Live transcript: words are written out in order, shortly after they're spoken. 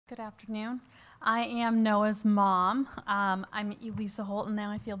Good afternoon. I am Noah's mom. I'm Elisa Holt, and now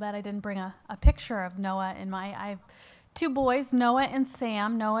I feel bad I didn't bring a picture of Noah I have two boys, Noah and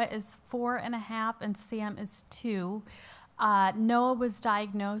Sam. Noah is 4.5 and Sam is 2. Noah was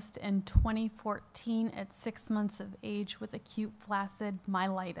diagnosed in 2014 at 6 months of age with acute flaccid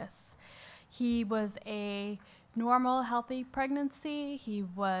myelitis. He was a normal, healthy pregnancy. He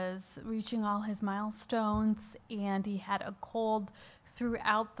was reaching all his milestones, and he had a cold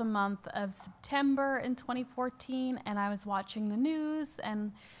throughout the month of September in 2014, and I was watching the news,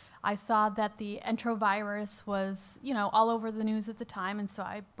 and I saw that the enterovirus was, all over the news at the time, and so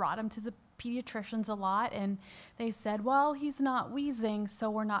I brought him to the pediatricians a lot, and they said, well, he's not wheezing, so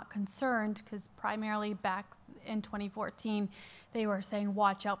we're not concerned, because primarily back in 2014, they were saying,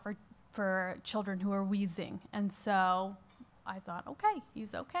 watch out for children who are wheezing, and so I thought, okay,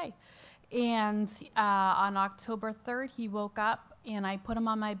 he's okay. And on October 3rd, he woke up, and I put him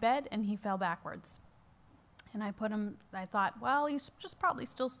on my bed, and he fell backwards. And I thought, well, he's just probably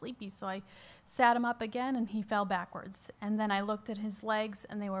still sleepy, so I sat him up again, and he fell backwards. And then I looked at his legs,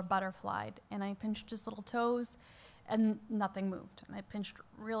 and they were butterflied, and I pinched his little toes, and nothing moved. And I pinched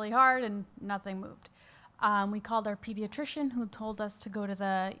really hard, and nothing moved. We called our pediatrician, who told us to go to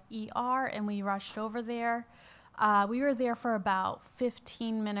the ER, and we rushed over there. We were there for about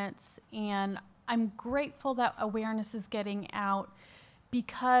 15 minutes, and I'm grateful that awareness is getting out,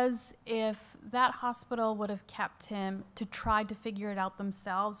 because if that hospital would have kept him to try to figure it out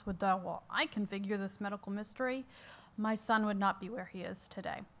themselves with well, I can figure this medical mystery, my son would not be where he is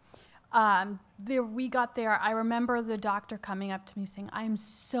today. We got there. I remember the doctor coming up to me saying, I'm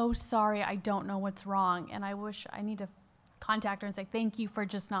so sorry, I don't know what's wrong. And I need to contact her and say, thank you for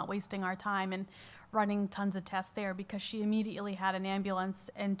just not wasting our time and running tons of tests there, because she immediately had an ambulance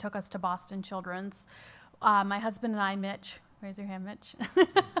and took us to Boston Children's. My husband and I, Mitch, raise your hand, Mitch.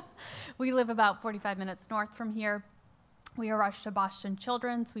 We live about 45 minutes north from here. We were rushed to Boston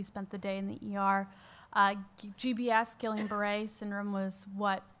Children's. We spent the day in the ER. GBS, Guillain-Barré syndrome, was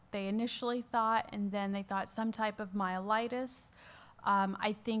what they initially thought, and then they thought some type of myelitis.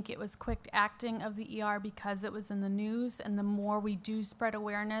 I think it was quick acting of the ER because it was in the news, and the more we do spread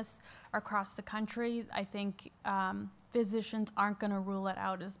awareness across the country, I think physicians aren't going to rule it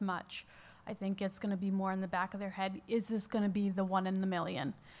out as much. I think it's going to be more in the back of their head, is this going to be the one in a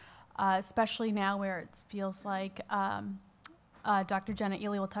million? Especially now where it feels like, Dr. Jenna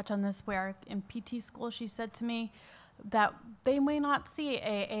Ely will touch on this, where in PT school she said to me that they may not see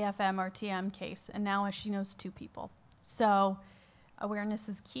a AFM or TM case, and now she knows 2 people. So awareness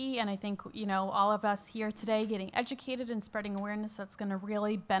is key, and I think, all of us here today getting educated and spreading awareness, that's going to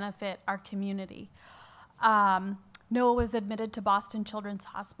really benefit our community. Noah was admitted to Boston Children's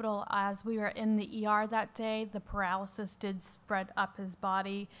Hospital. As we were in the ER that day, the paralysis did spread up his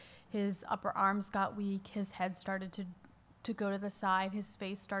body. His upper arms got weak. His head started to go to the side. His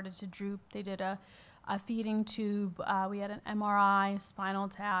face started to droop. They did a feeding tube. We had an MRI, spinal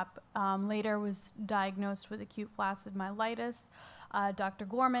tap. Later was diagnosed with acute flaccid myelitis. Dr.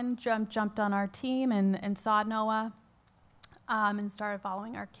 Gorman jumped on our team and saw Noah and started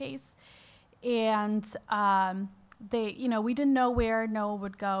following our case. And we didn't know where Noah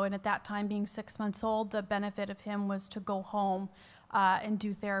would go. And at that time, being 6 months old, the benefit of him was to go home and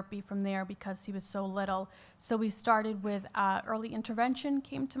do therapy from there because he was so little. So we started with early intervention,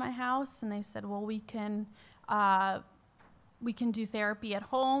 came to my house, and they said, well, we can do therapy at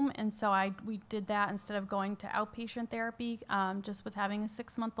home. And so we did that instead of going to outpatient therapy, just with having a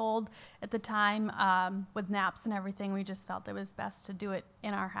 6-month-old at the time, with naps and everything. We just felt it was best to do it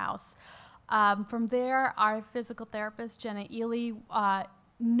in our house. From there, our physical therapist, Jenna Ely,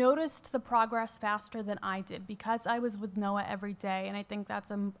 noticed the progress faster than I did because I was with Noah every day, and I think that's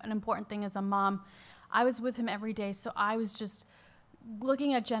an important thing as a mom. I was with him every day, so I was just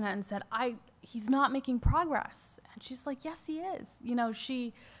looking at Jenna and said, he's not making progress. And she's like, yes, he is.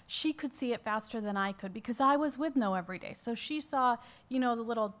 She could see it faster than I could because I was with Noah every day. So she saw, the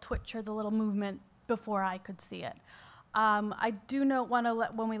little twitch or the little movement before I could see it. I do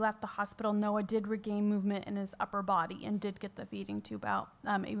when we left the hospital, Noah did regain movement in his upper body and did get the feeding tube out.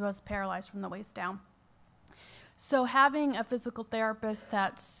 He was paralyzed from the waist down. So having a physical therapist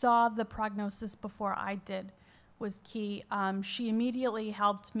that saw the prognosis before I did was key. She immediately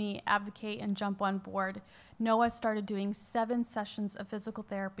helped me advocate and jump on board. Noah started doing 7 sessions of physical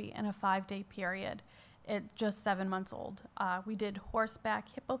therapy in a 5-day period at just 7 months old. We did horseback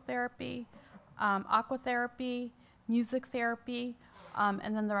hippotherapy, aquatherapy, music therapy,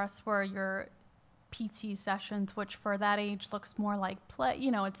 and then the rest were your PT sessions, which for that age looks more like play.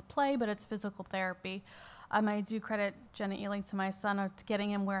 It's play, but it's physical therapy. I do credit Jenna Ely to my son to getting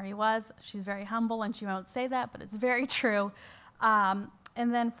him where he was. She's very humble and she won't say that, but it's very true. And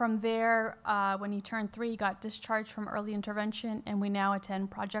then from there, when he turned 3, he got discharged from early intervention, and we now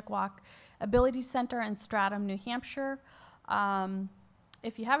attend Project Walk Ability Center in Stratham, New Hampshire.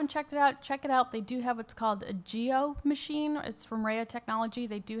 If you haven't checked it out, check it out. They do have what's called a Geo machine. It's from Rhea Technology.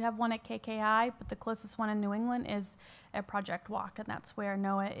 They do have one at KKI, but the closest one in New England is at Project Walk, and that's where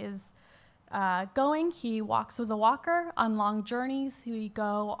Noah is going. He walks with a walker on long journeys. We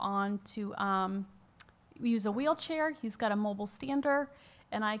go on to we use a wheelchair. He's got a mobile stander,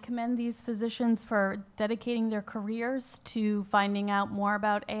 and I commend these physicians for dedicating their careers to finding out more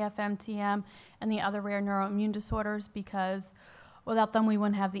about AFM, TM, and the other rare neuroimmune disorders, because without them, we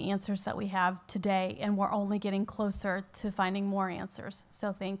wouldn't have the answers that we have today, and we're only getting closer to finding more answers.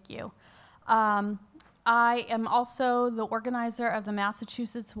 So thank you. I am also the organizer of the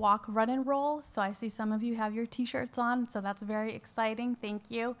Massachusetts Walk, Run, and Roll. So I see some of you have your t-shirts on, so that's very exciting. Thank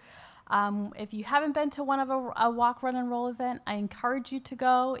you. If you haven't been to one of a walk, run, and roll event, I encourage you to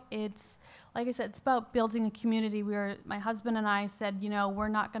go. It's, like I said, it's about building a community. My husband and I said, you know, we're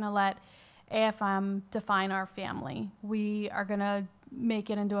not going to let AFM define our family. We are going to make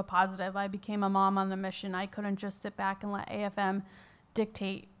it into a positive. I became a mom on the mission. I couldn't just sit back and let AFM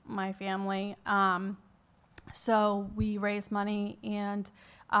dictate my family. So we raised money, and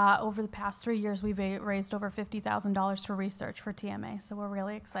over the past 3 years, we've raised over $50,000 for research for TMA. So we're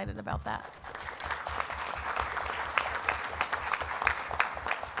really excited about that.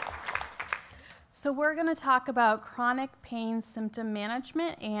 So we're going to talk about chronic pain symptom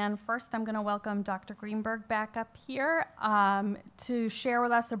management, and first I'm going to welcome Dr. Greenberg back up here to share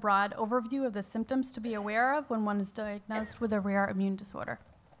with us a broad overview of the symptoms to be aware of when one is diagnosed with a rare immune disorder.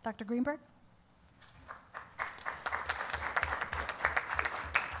 Dr. Greenberg?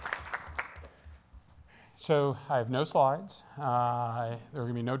 So I have no slides. There are going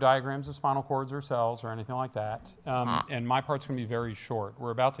to be no diagrams of spinal cords or cells or anything like that, and my part's going to be very short. We're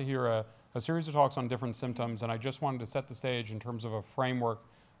about to hear a series of talks on different symptoms, and I just wanted to set the stage in terms of a framework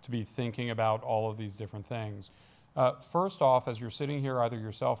to be thinking about all of these different things. First off, as you're sitting here, either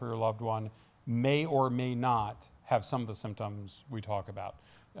yourself or your loved one may or may not have some of the symptoms we talk about.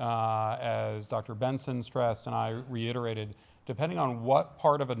 As Dr. Benson stressed and I reiterated, depending on what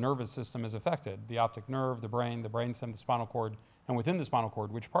part of a nervous system is affected, the optic nerve, the brainstem, the spinal cord, and within the spinal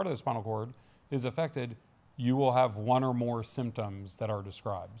cord, which part of the spinal cord is affected, you will have one or more symptoms that are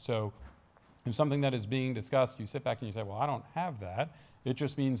described. So if something that is being discussed, you sit back and you say, well, I don't have that. It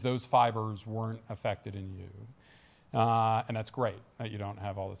just means those fibers weren't affected in you. And that's great that you don't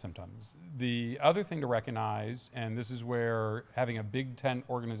have all the symptoms. The other thing to recognize, and this is where having a big tent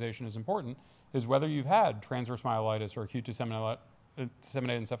organization is important, is whether you've had transverse myelitis or acute disseminated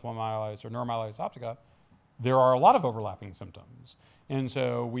encephalomyelitis or neuromyelitis optica, there are a lot of overlapping symptoms. And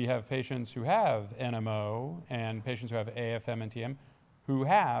so we have patients who have NMO and patients who have AFM and TM who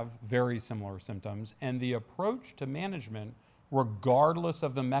have very similar symptoms, and the approach to management, regardless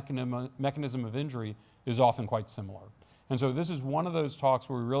of the mechanism of injury, is often quite similar. And so this is one of those talks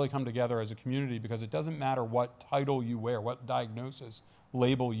where we really come together as a community, because it doesn't matter what title you wear, what diagnosis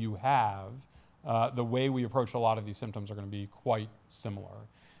label you have, the way we approach a lot of these symptoms are going to be quite similar.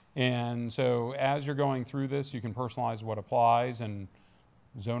 And so as you're going through this, you can personalize what applies and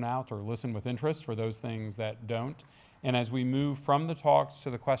zone out or listen with interest for those things that don't. And as we move from the talks to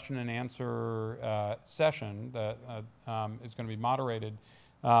the question and answer session that is going to be moderated,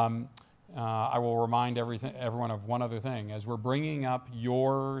 I will remind everyone of one other thing. As we're bringing up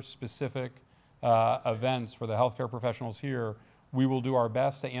your specific events for the healthcare professionals here, we will do our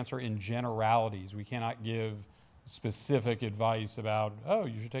best to answer in generalities. We cannot give specific advice about, oh,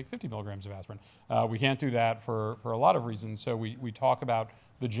 you should take 50 milligrams of aspirin. We can't do that for a lot of reasons. So we talk about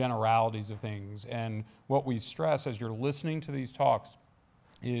the generalities of things. And what we stress as you're listening to these talks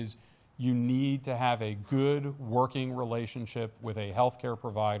is you need to have a good working relationship with a healthcare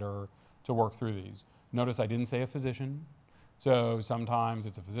provider to work through these. Notice I didn't say a physician. So sometimes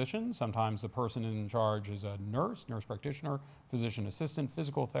it's a physician, sometimes the person in charge is a nurse practitioner, physician assistant,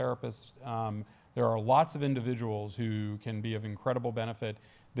 physical therapist. There are lots of individuals who can be of incredible benefit.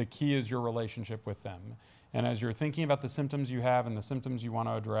 The key is your relationship with them. And as you're thinking about the symptoms you have and the symptoms you want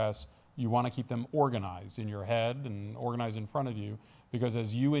to address, you want to keep them organized in your head and organized in front of you, because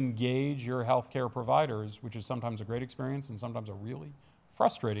as you engage your healthcare providers, which is sometimes a great experience and sometimes a really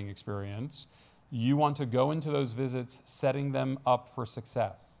frustrating experience, you want to go into those visits setting them up for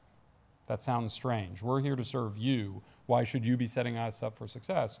success. That sounds strange. We're here to serve you. Why should you be setting us up for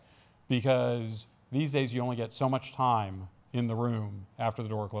success? Because these days you only get so much time in the room after the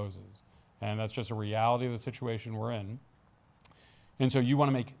door closes. And that's just a reality of the situation we're in. And so you want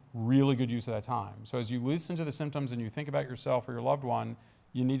to make really good use of that time. So as you listen to the symptoms and you think about yourself or your loved one,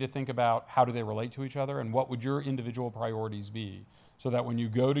 you need to think about how do they relate to each other and what would your individual priorities be, so that when you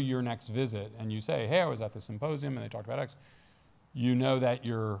go to your next visit and you say, hey, I was at the symposium and they talked about X, you know that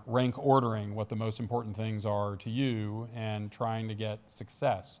you're rank ordering what the most important things are to you and trying to get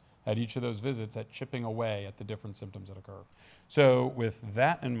success at each of those visits at chipping away at the different symptoms that occur. So with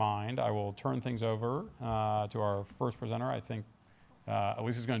that in mind, I will turn things over to our first presenter. I think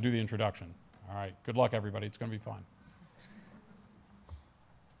Elisa's going to do the introduction. All right, good luck, everybody. It's going to be fun.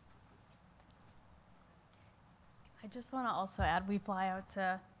 I just want to also add, we fly out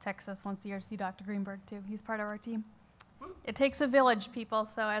to Texas once a year to see Dr. Greenberg, too. He's part of our team. It takes a village, people,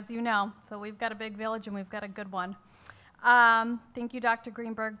 so as you know. So we've got a big village, and we've got a good one. Thank you, Dr.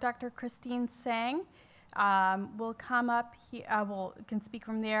 Greenberg. Dr. Christine Sang will come up here, can speak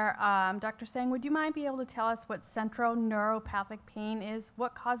from there. Dr. Sang, would you mind be able to tell us what central neuropathic pain is,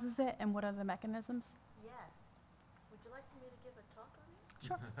 what causes it, and what are the mechanisms? Yes. Would you like for me to give a talk on it?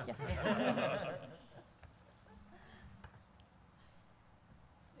 Sure. Yeah.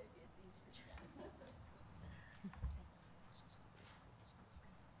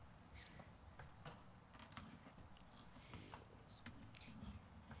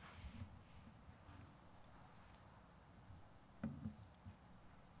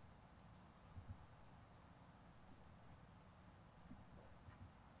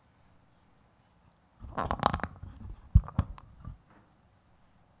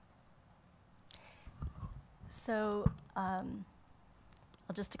 So I'll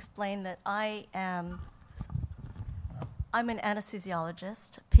just explain that I'm an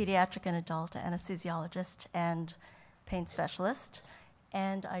anesthesiologist, pediatric and adult anesthesiologist and pain specialist,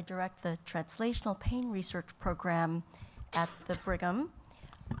 and I direct the translational pain research program at the Brigham.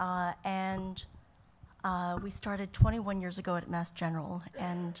 We started 21 years ago at Mass General,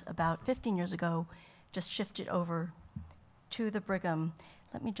 and about 15 years ago just shifted over to the Brigham.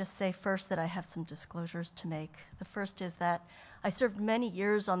 Let me just say first that I have some disclosures to make. The first is that I served many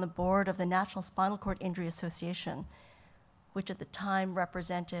years on the board of the National Spinal Cord Injury Association, which at the time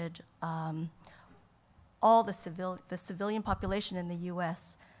represented all the civilian population in the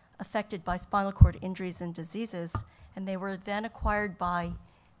US affected by spinal cord injuries and diseases, and they were then acquired by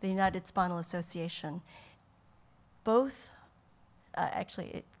the United Spinal Association. Both,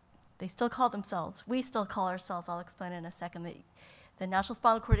 they still call themselves, we still call ourselves, I'll explain in a second, the National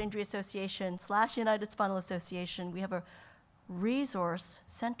Spinal Cord Injury Association / United Spinal Association. We have a resource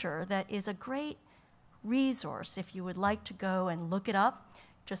center that is a great resource if you would like to go and look it up.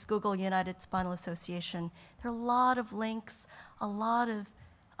 Just Google United Spinal Association. There are a lot of links, a lot of,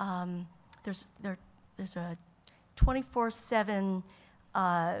 there's a 24/7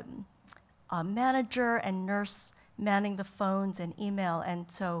 manager and nurse manning the phones and email,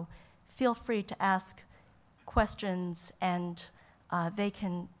 and so feel free to ask questions, and they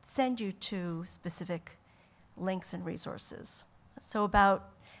can send you to specific links and resources. So about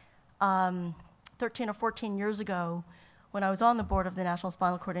 13 or 14 years ago, when I was on the board of the National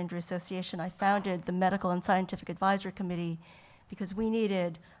Spinal Cord Injury Association, I founded the Medical and Scientific Advisory Committee because we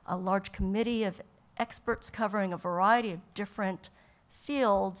needed a large committee of experts covering a variety of different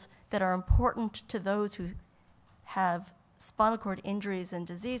fields that are important to those who have spinal cord injuries and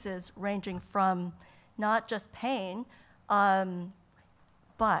diseases, ranging from not just pain,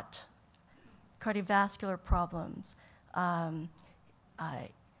 but cardiovascular problems,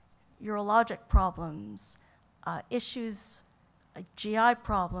 urologic problems, issues, GI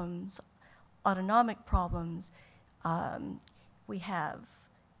problems, autonomic problems. We have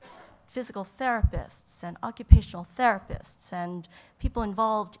physical therapists and occupational therapists and people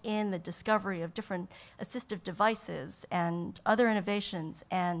involved in the discovery of different assistive devices and other innovations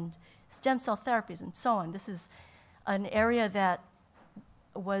and stem cell therapies and so on. This is an area that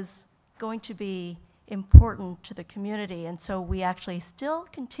was going to be important to the community, and so we actually still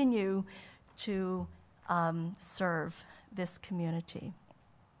continue to serve this community.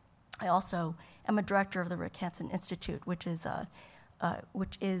 I also am a director of the Rick Hansen Institute, which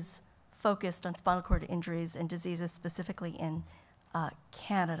is focused on spinal cord injuries and diseases specifically in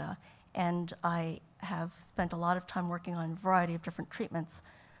Canada. And I have spent a lot of time working on a variety of different treatments,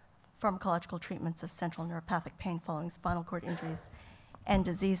 pharmacological treatments of central neuropathic pain following spinal cord injuries and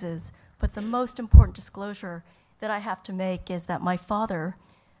diseases. But the most important disclosure that I have to make is that my father,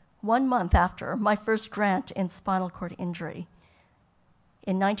 1 month after my first grant in spinal cord injury,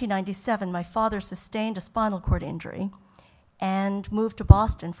 in 1997, my father sustained a spinal cord injury and moved to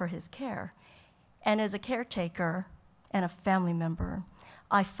Boston for his care. And as a caretaker and a family member,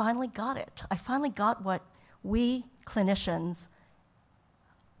 I finally got it. I finally got what we clinicians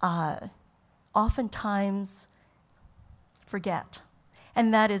oftentimes forget.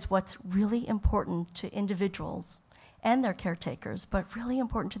 And that is what's really important to individuals and their caretakers, but really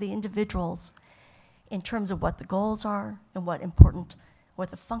important to the individuals in terms of what the goals are and what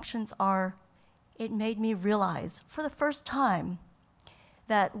the functions are. It made me realize for the first time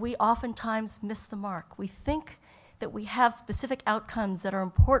that we oftentimes miss the mark. We think that we have specific outcomes that are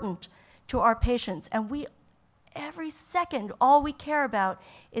important to our patients, and every second, all we care about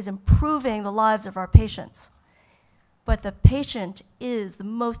is improving the lives of our patients. But the patient is the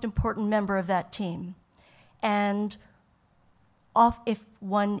most important member of that team. And if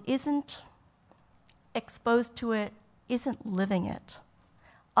one isn't exposed to it, isn't living it,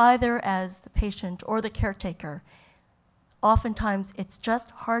 either as the patient or the caretaker, oftentimes it's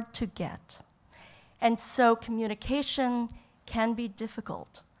just hard to get. And so communication can be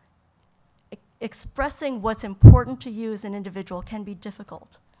difficult. Expressing what's important to you as an individual can be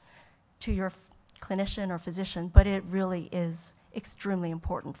difficult to your clinician or physician, but it really is extremely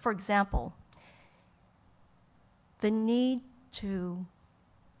important. For example, the need to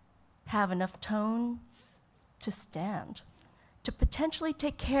have enough tone to stand, to potentially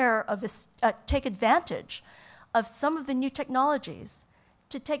take advantage of some of the new technologies,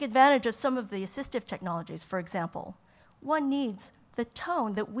 to take advantage of some of the assistive technologies, for example. One needs the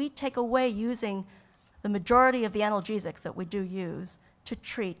tone that we take away using the majority of the analgesics that we do use to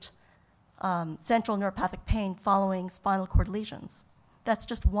treat central neuropathic pain following spinal cord lesions. That's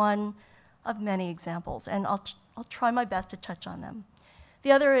just one of many examples, and I'll try my best to touch on them.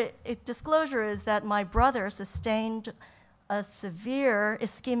 The other disclosure is that my brother sustained a severe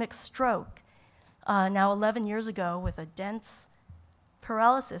ischemic stroke now 11 years ago with a dense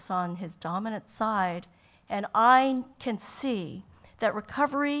paralysis on his dominant side, and I can see that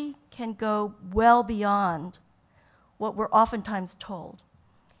recovery can go well beyond what we're oftentimes told.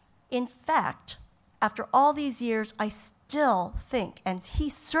 In fact, after all these years, I still think, and he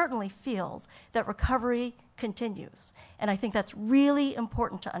certainly feels, that recovery continues. And I think that's really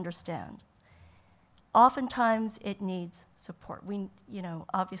important to understand. Oftentimes, it needs support.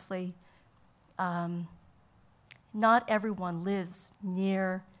 Obviously, not everyone lives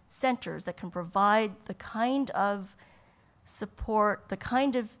near centers that can provide the kind of support, the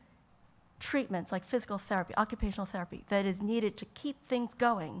kind of treatments like physical therapy, occupational therapy, that is needed to keep things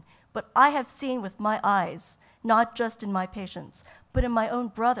going. But I have seen with my eyes, not just in my patients, but in my own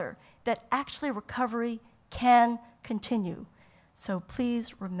brother, that actually recovery can continue. So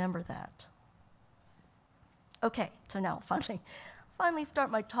please remember that. Okay, so now finally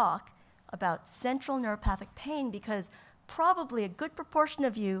start my talk about central neuropathic pain, because probably a good proportion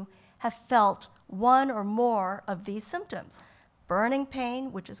of you have felt one or more of these symptoms. Burning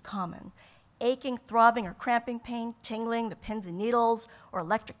pain, which is common. Aching, throbbing, or cramping pain, tingling, the pins and needles, or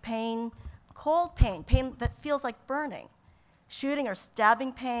electric pain. Cold pain, pain that feels like burning. Shooting or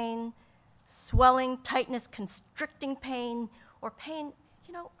stabbing pain. Swelling, tightness, constricting pain, or pain,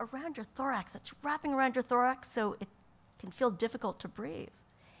 around your thorax, that's wrapping around your thorax so it can feel difficult to breathe.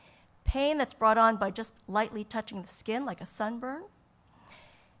 Pain that's brought on by just lightly touching the skin, like a sunburn.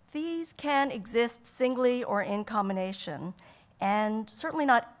 These can exist singly or in combination, and certainly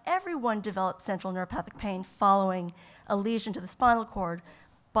not everyone develops central neuropathic pain following a lesion to the spinal cord,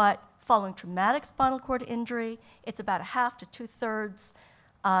 but following traumatic spinal cord injury, it's about a half to 2/3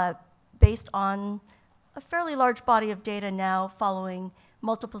 based on a fairly large body of data now following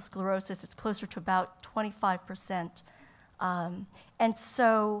multiple sclerosis. It's closer to about 25%. And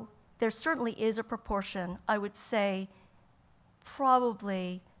so there certainly is a proportion, I would say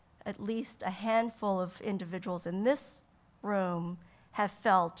probably at least a handful of individuals in this room have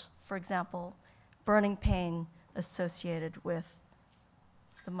felt, for example, burning pain associated with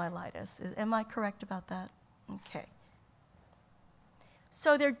the myelitis. Am I correct about that? Okay.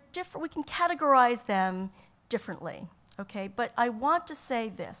 So they're different. We can categorize them differently, okay? But I want to say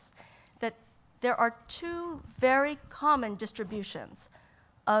this, that there are two very common distributions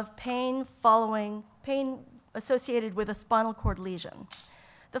of pain associated with a spinal cord lesion.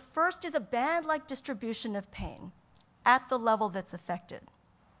 The first is a band-like distribution of pain at the level that's affected.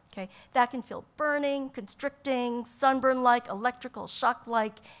 Okay? That can feel burning, constricting, sunburn-like, electrical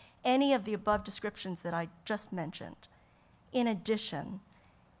shock-like, any of the above descriptions that I just mentioned. In addition,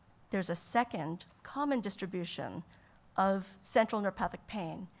 there's a second common distribution of central neuropathic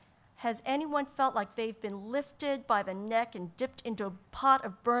pain. Has anyone felt like they've been lifted by the neck and dipped into a pot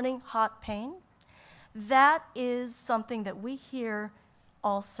of burning hot pain? That is something that we hear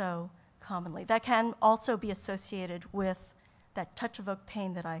also commonly. That can also be associated with that touch-evoked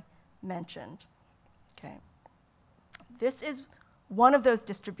pain that I mentioned. Okay. This is one of those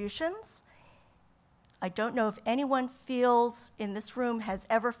distributions. I don't know if anyone feels in this room has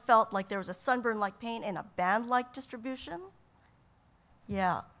ever felt like there was a sunburn-like pain in a band-like distribution.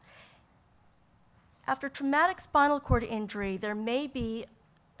 Yeah. After traumatic spinal cord injury, there may be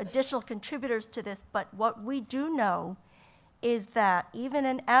additional contributors to this, but what we do know is that even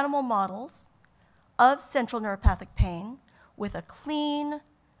in animal models of central neuropathic pain, with a clean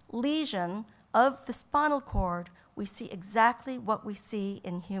lesion of the spinal cord, we see exactly what we see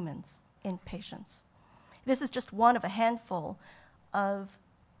in humans, in patients. This is just one of a handful of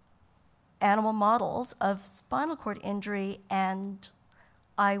animal models of spinal cord injury, and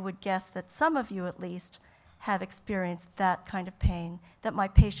I would guess that some of you at least have experienced that kind of pain that my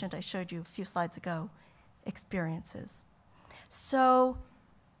patient I showed you a few slides ago experiences. So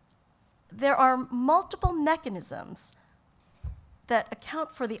there are multiple mechanisms that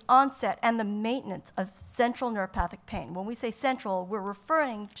account for the onset and the maintenance of central neuropathic pain. When we say central, we're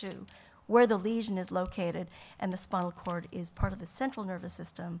referring to where the lesion is located, and the spinal cord is part of the central nervous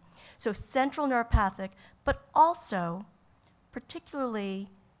system. So central neuropathic, but also particularly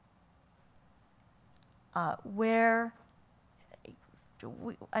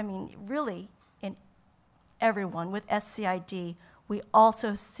really in everyone with SCID, we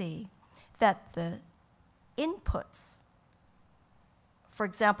also see that the inputs, for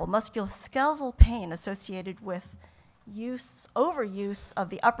example, musculoskeletal pain associated with overuse of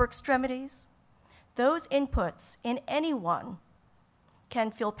the upper extremities, those inputs in anyone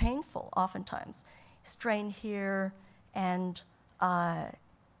can feel painful oftentimes. Strain here and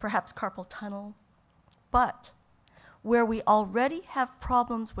perhaps carpal tunnel. But where we already have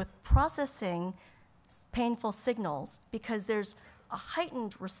problems with processing painful signals because there's a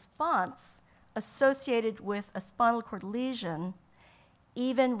heightened response associated with a spinal cord lesion,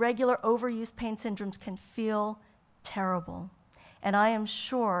 even regular overuse pain syndromes can feel terrible. And I am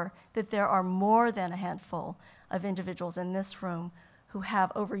sure that there are more than a handful of individuals in this room who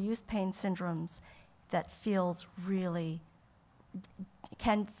have overuse pain syndromes that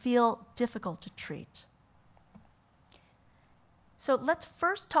can feel difficult to treat. So let's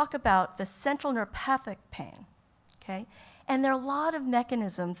first talk about the central neuropathic pain, okay? And there are a lot of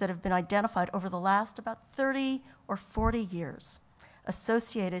mechanisms that have been identified over the last about 30 or 40 years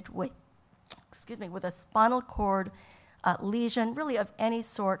associated with, with a spinal cord lesion, really of any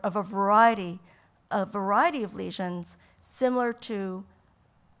sort, of a variety of lesions, similar to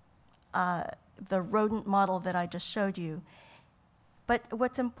the rodent model that I just showed you. But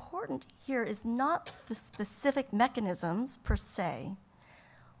what's important here is not the specific mechanisms per se.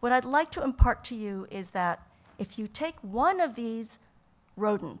 What I'd like to impart to you is that if you take one of these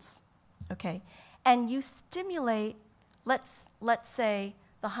rodents, okay, and you stimulate, let's say,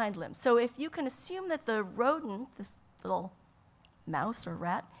 the hind limb. So if you can assume that the rodent, this little mouse or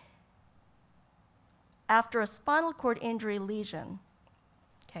rat, after a spinal cord injury lesion,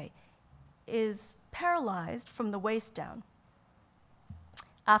 okay, is paralyzed from the waist down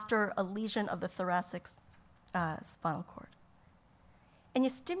after a lesion of the thoracic spinal cord, and you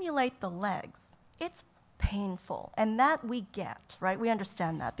stimulate the legs, it's painful. And that we get, right? We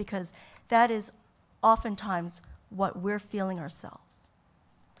understand that because that is oftentimes what we're feeling ourselves.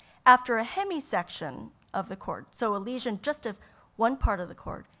 After a hemisection of the cord, so a lesion just of one part of the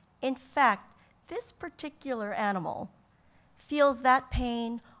cord, in fact, this particular animal feels that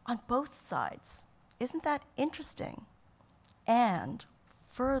pain on both sides. Isn't that interesting? And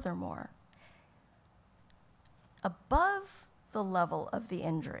furthermore, above the level of the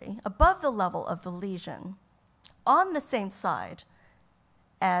injury, above the level of the lesion, on the same side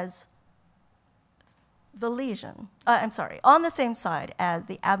as the lesion, on the same side as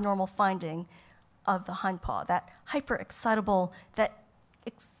the abnormal finding of the hind paw, that hyperexcitable, that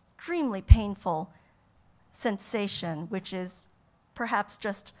extremely painful sensation, which is perhaps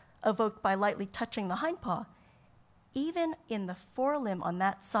just evoked by lightly touching the hind paw, even in the forelimb on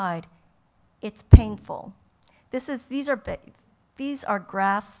that side, it's painful. These are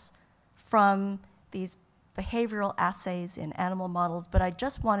graphs from these behavioral assays in animal models, but I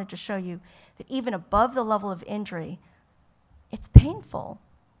just wanted to show you that even above the level of injury, it's painful.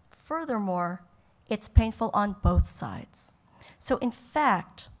 Furthermore, it's painful on both sides. So in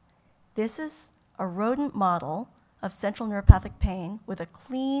fact, this is a rodent model of central neuropathic pain with a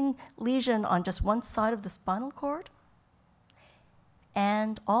clean lesion on just one side of the spinal cord,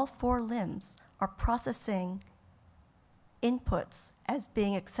 and all four limbs are processing inputs as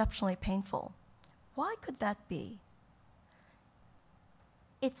being exceptionally painful. Why could that be?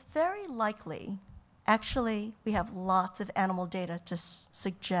 It's very likely, Actually, we have lots of animal data to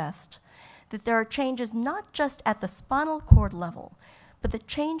suggest that there are changes not just at the spinal cord level, but there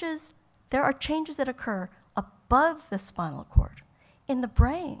are changes that occur above the spinal cord, in the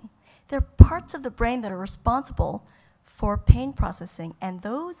brain. There are parts of the brain that are responsible for pain processing, and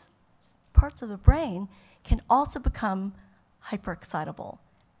those parts of the brain can also become hyperexcitable,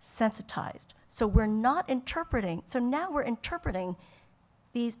 sensitized. So now we're interpreting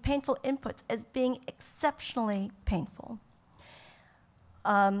these painful inputs as being exceptionally painful.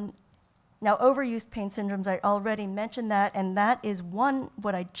 Now, overuse pain syndromes, I already mentioned that, and that is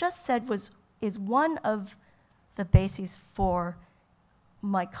what I just said is one of the bases for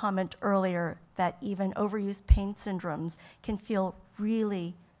my comment earlier that even overuse pain syndromes can feel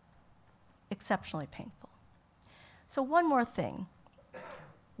really exceptionally painful. So one more thing.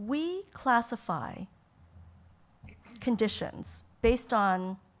 We classify conditions based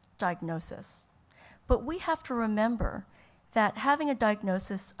on diagnosis, but we have to remember that having a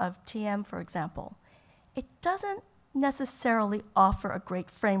diagnosis of TM, for example, it doesn't necessarily offer a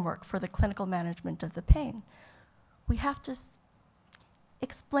great framework for the clinical management of the pain. We have to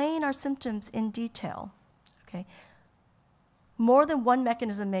explain our symptoms in detail, okay? More than one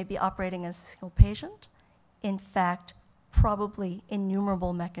mechanism may be operating in a single patient. In fact, probably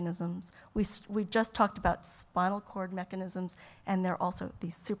innumerable mechanisms. We just talked about spinal cord mechanisms, and there are also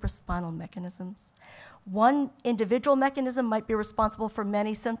these supraspinal mechanisms. One individual mechanism might be responsible for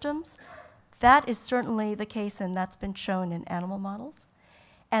many symptoms. That is certainly the case, and that's been shown in animal models.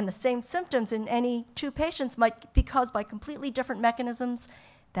 And the same symptoms in any two patients might be caused by completely different mechanisms.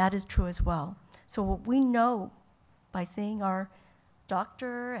 That is true as well. So what we know by seeing our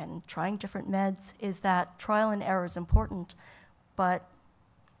doctor and trying different meds is that trial and error is important, but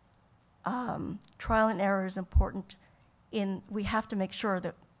trial and error is important we have to make sure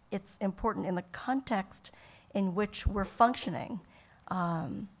that it's important in the context in which we're functioning.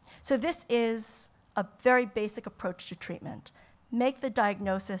 So this is a very basic approach to treatment. Make the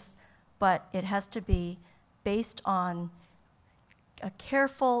diagnosis, but it has to be based on a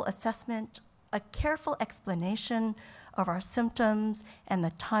careful assessment, a careful explanation of our symptoms and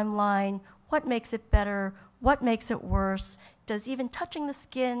the timeline, what makes it better, what makes it worse, does even touching the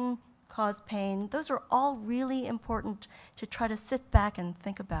skin cause pain? Those are all really important to try to sit back and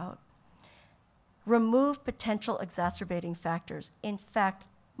think about. Remove potential exacerbating factors. In fact,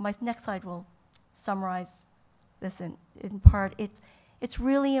 my next slide will summarize this in part. It's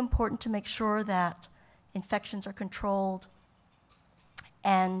really important to make sure that infections are controlled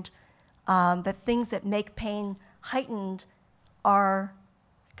and that things that make pain heightened are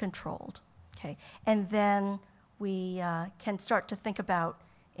controlled, okay? And then we can start to think about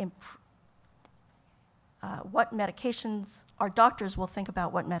what medications, our doctors will think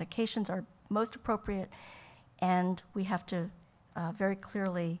about what medications are most appropriate, and we have to very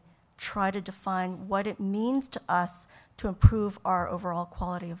clearly try to define what it means to us to improve our overall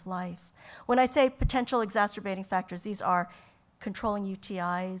quality of life. When I say potential exacerbating factors, these are controlling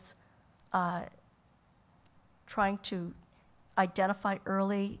UTIs, trying to identify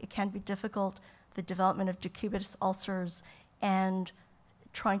early, it can be difficult, the development of decubitus ulcers, and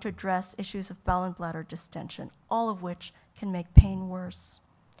trying to address issues of bowel and bladder distension, all of which can make pain worse.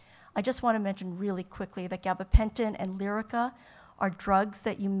 I just want to mention really quickly that gabapentin and Lyrica are drugs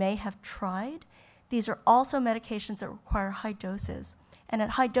that you may have tried. These are also medications that require high doses. And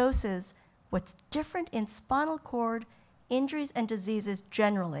at high doses, what's different in spinal cord injuries and diseases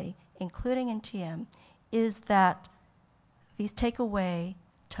generally, including in TM, is that these take away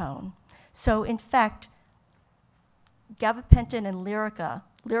tone. So in fact, gabapentin and Lyrica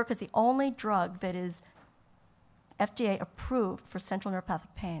is the only drug that is FDA approved for central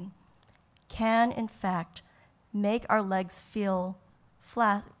neuropathic pain, can in fact make our legs feel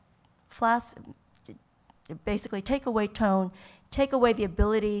flat, basically take away tone, take away the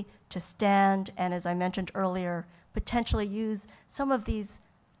ability to stand, and as I mentioned earlier, potentially use some of these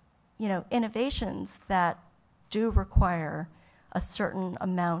innovations that do require a certain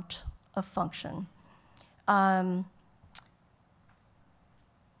amount of function. And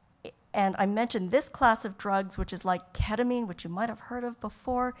I mentioned this class of drugs, which is like ketamine, which you might have heard of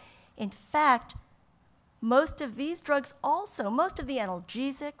before. In fact, most of these drugs also, most of the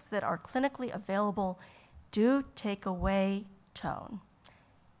analgesics that are clinically available do take away tone,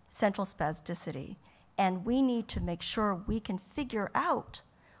 central spasticity. And we need to make sure we can figure out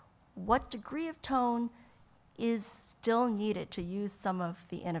what degree of tone is still needed to use some of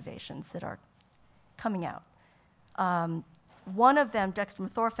the innovations that are coming out. One of them,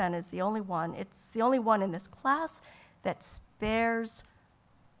 dextromethorphan, is the only one. It's the only one in this class that spares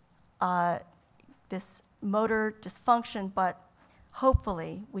this motor dysfunction, but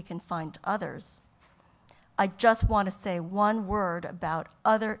hopefully we can find others. I just want to say one word about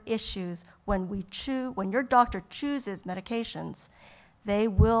other issues. When your doctor chooses medications, they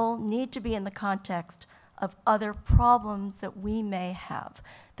will need to be in the context of other problems that we may have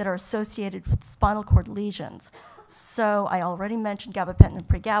that are associated with spinal cord lesions. So I already mentioned gabapentin and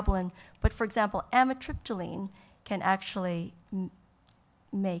pregabalin, but for example, amitriptyline can actually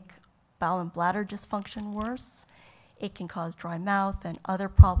make bowel and bladder dysfunction worse. It can cause dry mouth and other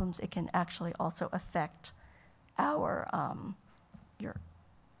problems. It can actually also affect our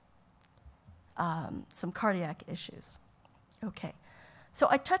some cardiac issues. Okay, so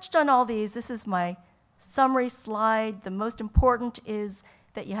I touched on all these. This is my summary slide. The most important is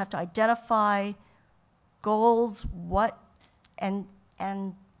that you have to identify goals, and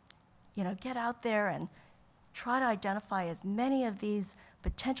get out there and try to identify as many of these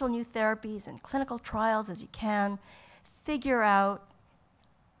potential new therapies and clinical trials as you can. Figure out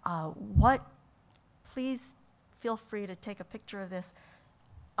please feel free to take a picture of this.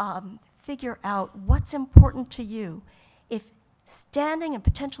 Figure out what's important to you. If standing and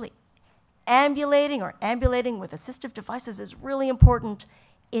potentially ambulating with assistive devices is really important,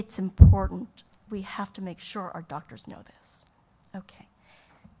 it's important. We have to make sure our doctors know this.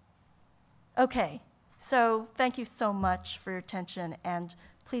 Okay, so thank you so much for your attention, and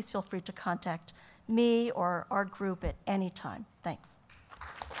please feel free to contact me or our group at any time. Thanks.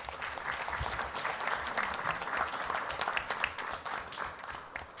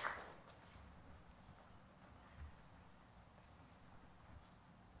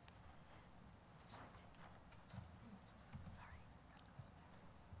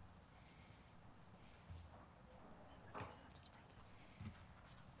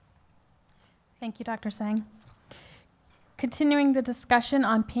 Thank you, Dr. Sang. Continuing the discussion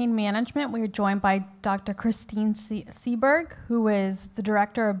on pain management, we are joined by Dr. Christine Sieberg, who is the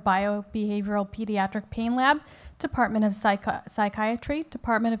Director of Biobehavioral Pediatric Pain Lab, Department of Psychiatry,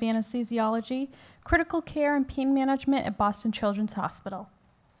 Department of Anesthesiology, Critical Care and Pain Management at Boston Children's Hospital.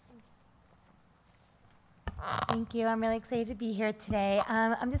 Thank you. I'm really excited to be here today.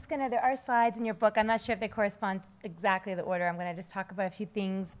 There are slides in your book. I'm not sure if they correspond exactly to the order. I'm going to just talk about a few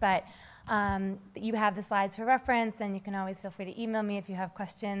things, but you have the slides for reference, and you can always feel free to email me if you have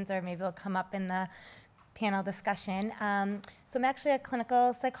questions, or maybe it'll come up in the panel discussion. So I'm actually a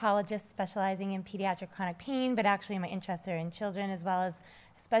clinical psychologist specializing in pediatric chronic pain, but actually my interests are in children as well as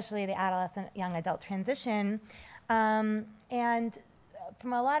especially the adolescent young adult transition. And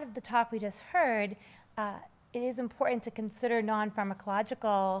from a lot of the talk we just heard, it is important to consider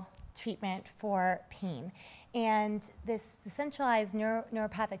non-pharmacological treatment for pain. And this centralized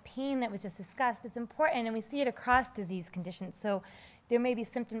neuropathic pain that was just discussed is important, and we see it across disease conditions. So there may be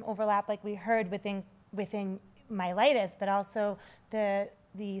symptom overlap, like we heard within myelitis, but also the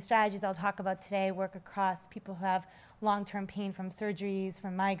strategies I'll talk about today work across people who have long-term pain from surgeries,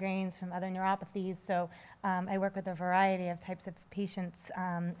 from migraines, from other neuropathies. So I work with a variety of types of patients,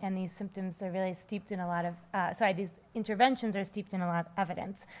 and these symptoms are really steeped in a lot of, these interventions are steeped in a lot of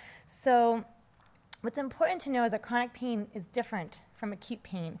evidence. So what's important to know is that chronic pain is different from acute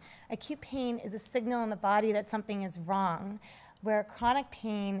pain. Acute pain is a signal in the body that something is wrong, where chronic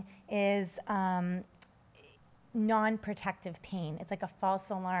pain is non-protective pain. It's like a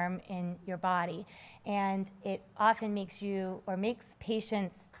false alarm in your body, and it often makes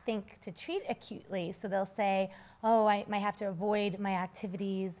patients think to treat acutely. So they'll say, oh, I might have to avoid my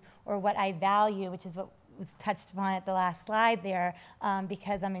activities or what I value, which is what was touched upon at the last slide there,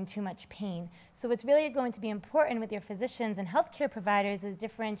 because I'm in too much pain. So what's really going to be important with your physicians and healthcare providers is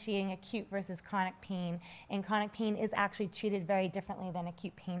differentiating acute versus chronic pain, and chronic pain is actually treated very differently than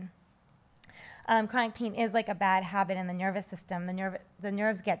acute pain. Chronic pain is like a bad habit in the nervous system. The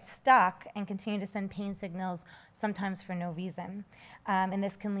nerves get stuck and continue to send pain signals, sometimes for no reason. And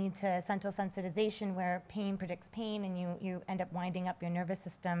this can lead to central sensitization, where pain predicts pain, and you end up winding up your nervous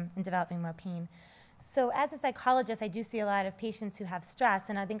system and developing more pain. So as a psychologist, I do see a lot of patients who have stress,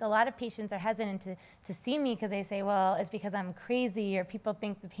 and I think a lot of patients are hesitant to see me because they say, well, it's because I'm crazy, or people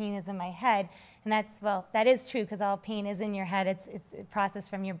think the pain is in my head. And that is true, because all pain is in your head. It's a process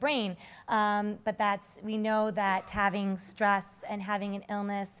from your brain. But we know that having stress and having an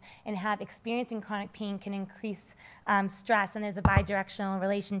illness and experiencing chronic pain can increase stress, and there's a bidirectional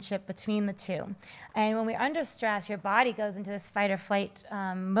relationship between the two. And when we're under stress, your body goes into this fight or flight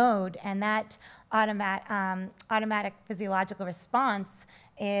mode, and that automatic physiological response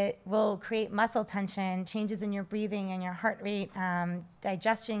It will create muscle tension, changes in your breathing and your heart rate,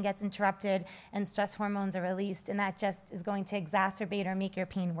 digestion gets interrupted, and stress hormones are released, and that just is going to exacerbate or make your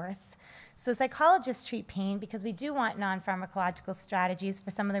pain worse. So psychologists treat pain because we do want non-pharmacological strategies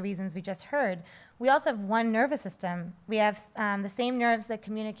for some of the reasons we just heard. We also have one nervous system. We have the same nerves that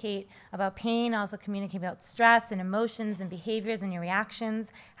communicate about pain, also communicate about stress and emotions and behaviors and your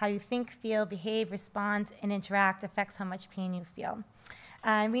reactions. How you think, feel, behave, respond, and interact affects how much pain you feel.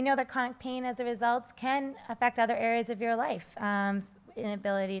 And we know that chronic pain, as a result, can affect other areas of your life.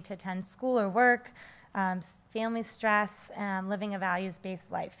 Inability to attend school or work, family stress, living a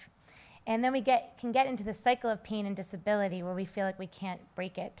values-based life. And then we can get into the cycle of pain and disability where we feel like we can't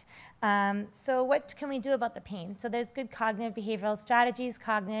break it. So what can we do about the pain? So there's good cognitive behavioral strategies.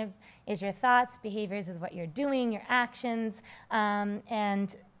 Cognitive is your thoughts. Behaviors is what you're doing, your actions.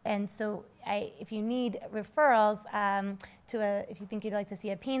 And so if you need referrals if you think you'd like to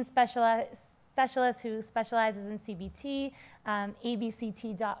see a pain specialist who specializes in CBT,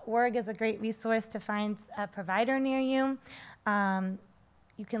 abct.org is a great resource to find a provider near you.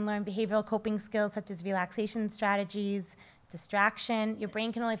 You can learn behavioral coping skills such as relaxation strategies, distraction. Your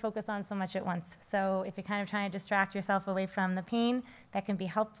brain can only focus on so much at once. So if you're kind of trying to distract yourself away from the pain, that can be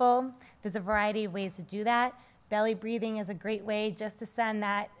helpful. There's a variety of ways to do that. Belly breathing is a great way just to send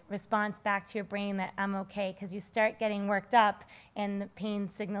that response back to your brain that I'm okay, because you start getting worked up and the pain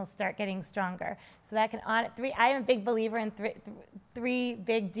signals start getting stronger. So that can I am a big believer in three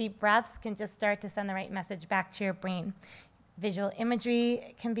big deep breaths can just start to send the right message back to your brain. Visual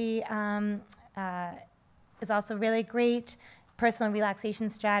imagery can be is also really great. Personal relaxation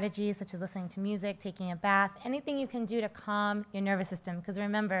strategies such as listening to music, taking a bath, anything you can do to calm your nervous system, because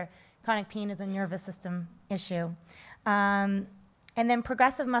remember, chronic pain is a nervous system issue. And then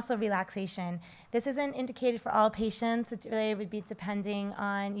progressive muscle relaxation. This isn't indicated for all patients. It really would be depending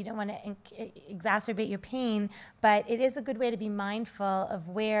on, you don't want to exacerbate your pain, but it is a good way to be mindful of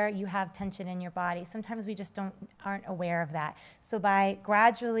where you have tension in your body. Sometimes we just aren't aware of that. So by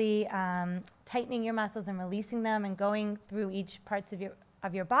gradually tightening your muscles and releasing them and going through each parts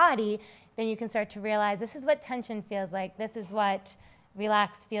of your body, then you can start to realize this is what tension feels like. This is what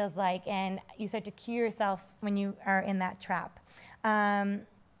relaxed feels like, and you start to cue yourself when you are in that trap.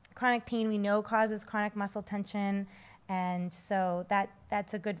 Chronic pain we know causes chronic muscle tension, and so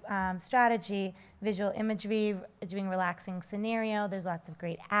that's a good strategy. Visual imagery, doing relaxing scenario. There's lots of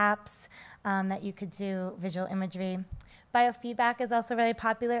great apps that you could do visual imagery. Biofeedback is also really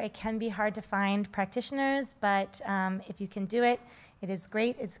popular. It can be hard to find practitioners, but if you can do it, it is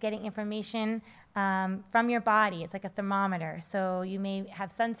great. It's getting information from your body. It's like a thermometer. So you may have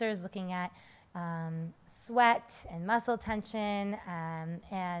sensors looking at sweat and muscle tension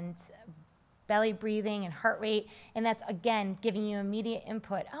and belly breathing and heart rate, and that's, again, giving you immediate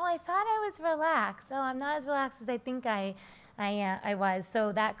input. Oh, I thought I was relaxed. Oh, I'm not as relaxed as I think I was.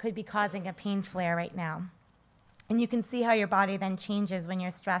 So that could be causing a pain flare right now. And you can see how your body then changes when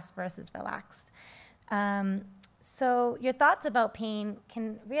you're stressed versus relaxed. So your thoughts about pain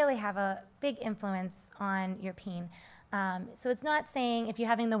can really have a big influence on your pain. So it's not saying if you're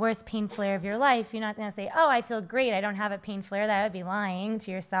having the worst pain flare of your life, you're not going to say, oh, I feel great, I don't have a pain flare. That would be lying to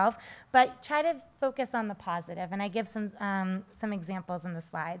yourself. But try to focus on the positive. And I give some examples in the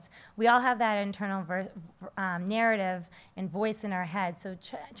slides. We all have that internal narrative and voice in our head. So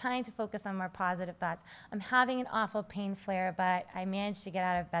trying to focus on more positive thoughts. I'm having an awful pain flare, but I managed to get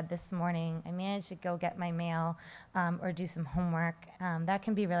out of bed this morning. I managed to go get my mail or do some homework. That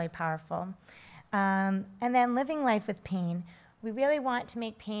can be really powerful. And then living life with pain. We really want to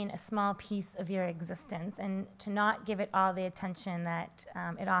make pain a small piece of your existence and to not give it all the attention that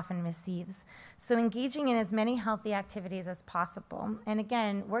it often receives. So engaging in as many healthy activities as possible. And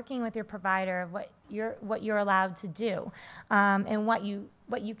again, working with your provider of what you're allowed to do and what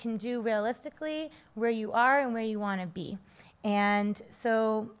you can do realistically, where you are and where you want to be. And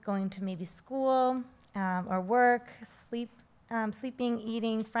so going to maybe school or work, sleeping,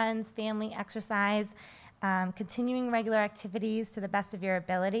 eating, friends, family, exercise, continuing regular activities to the best of your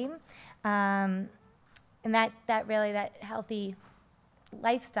ability. And that healthy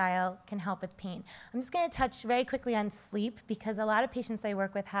lifestyle can help with pain. I'm just going to touch very quickly on sleep because a lot of patients I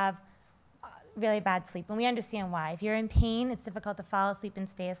work with have really bad sleep, and we understand why. If you're in pain, it's difficult to fall asleep and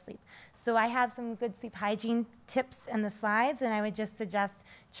stay asleep. So I have some good sleep hygiene tips in the slides, and I would just suggest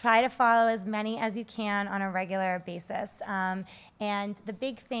try to follow as many as you can on a regular basis. And the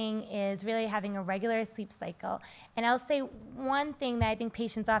big thing is really having a regular sleep cycle. And I'll say one thing that I think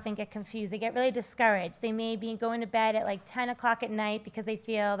patients often get confused. They get really discouraged. They may be going to bed at like 10 o'clock at night because they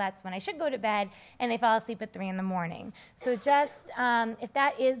feel that's when I should go to bed, and they fall asleep at 3 in the morning. So just, if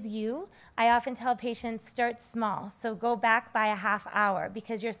that is you, I often tell patients start small. So go back by a half hour,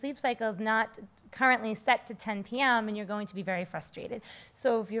 because your sleep cycle is not currently set to 10 p.m. and you're going to be very frustrated.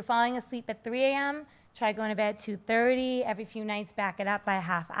 So if you're falling asleep at 3 a.m., try going to bed at 2:30. Every few nights, back it up by a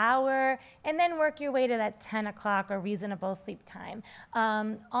half hour, and then work your way to that 10 o'clock or reasonable sleep time.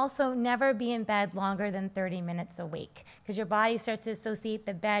 Also, never be in bed longer than 30 minutes awake, because your body starts to associate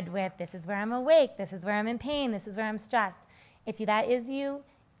the bed with, this is where I'm awake, this is where I'm in pain, this is where I'm stressed. If that is you,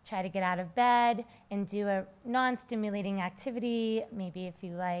 try to get out of bed and do a non-stimulating activity. Maybe if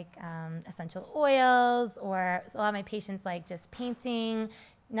you like essential oils, or a lot of my patients like just painting,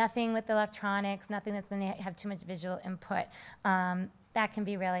 nothing with electronics, nothing that's going to have too much visual input. That can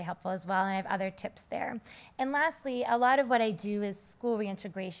be really helpful as well, and I have other tips there. And lastly, a lot of what I do is school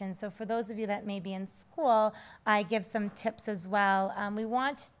reintegration. So for those of you that may be in school, I give some tips as well. We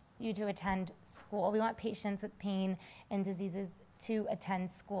want you to attend school. We want patients with pain and diseases to attend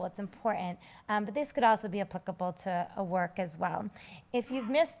school. It's important. But this could also be applicable to a work as well. If you've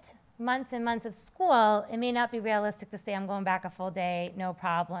missed months and months of school, it may not be realistic to say I'm going back a full day, no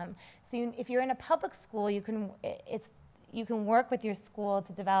problem. So if you're in a public school, you can work with your school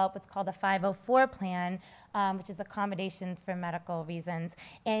to develop what's called a 504 plan, which is accommodations for medical reasons.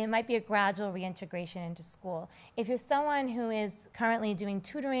 And it might be a gradual reintegration into school. If you're someone who is currently doing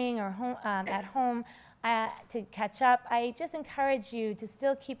tutoring or at home, to catch up, I just encourage you to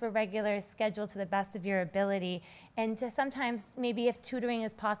still keep a regular schedule to the best of your ability, and to sometimes, maybe if tutoring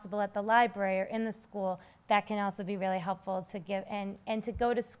is possible at the library or in the school, that can also be really helpful to give, and to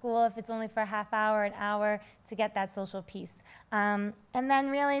go to school if it's only for a half hour, an hour, to get that social piece. And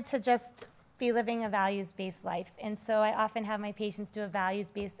then really to just be living a values-based life. And so I often have my patients do a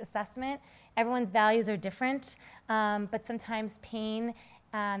values-based assessment. Everyone's values are different, but sometimes pain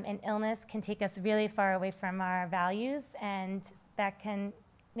and illness can take us really far away from our values, and that can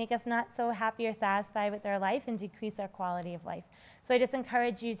make us not so happy or satisfied with our life and decrease our quality of life. So I just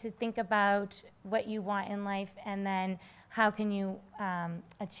encourage you to think about what you want in life, and then how can you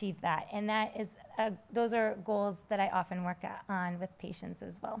achieve that. And that is those are goals that I often work on with patients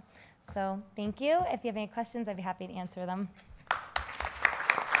as well. So thank you. If you have any questions, I'd be happy to answer them.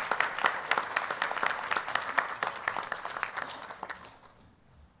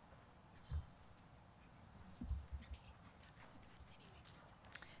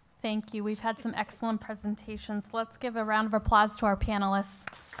 Thank you. We've had some excellent presentations. Let's give a round of applause to our panelists.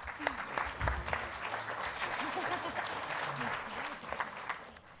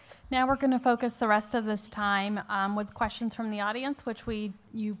 Now we're going to focus the rest of this time with questions from the audience, which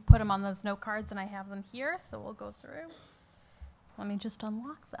you put them on those note cards, and I have them here, so we'll go through. Let me just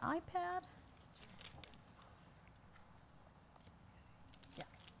unlock the iPad. Yeah,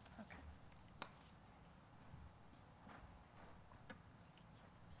 okay.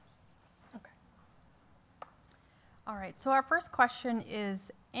 Okay. All right, so our first question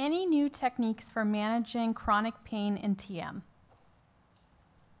is, any new techniques for managing chronic pain in TM?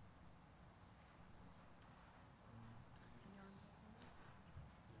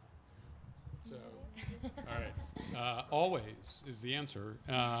 All right. Always is the answer.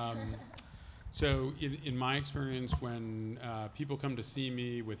 So in my experience, when people come to see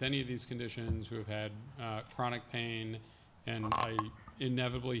me with any of these conditions who have had chronic pain, and I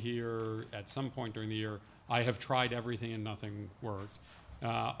inevitably hear at some point during the year, I have tried everything and nothing worked.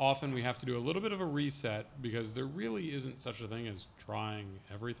 Often we have to do a little bit of a reset, because there really isn't such a thing as trying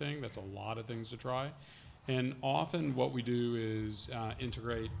everything. That's a lot of things to try. And often what we do is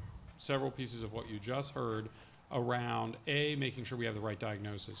integrate several pieces of what you just heard around, making sure we have the right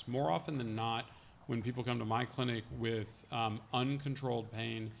diagnosis. More often than not, when people come to my clinic with uncontrolled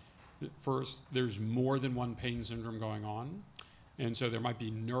pain, first, there's more than one pain syndrome going on. And so there might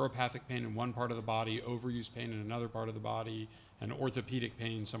be neuropathic pain in one part of the body, overuse pain in another part of the body, and orthopedic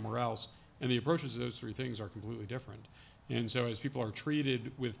pain somewhere else. And the approaches to those three things are completely different. And so as people are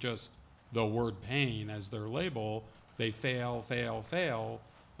treated with just the word pain as their label, they fail,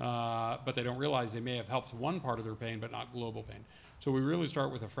 but they don't realize they may have helped one part of their pain, but not global pain. So we really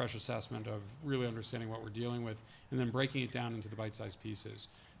start with a fresh assessment of really understanding what we're dealing with, and then breaking it down into the bite-sized pieces.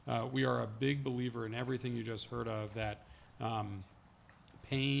 We are a big believer in everything you just heard of, that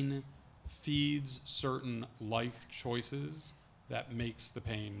pain feeds certain life choices that makes the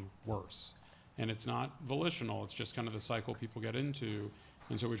pain worse. And it's not volitional, it's just kind of the cycle people get into.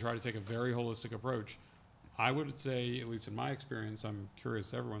 And so we try to take a very holistic approach. I would say, at least in my experience, I'm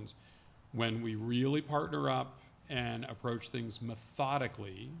curious everyone's, when we really partner up and approach things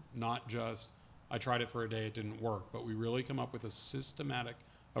methodically, not just, I tried it for a day, it didn't work, but we really come up with a systematic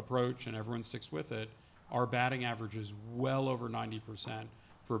approach and everyone sticks with it, our batting average is well over 90%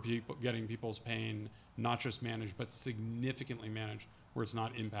 for people getting people's pain not just managed, but significantly managed where it's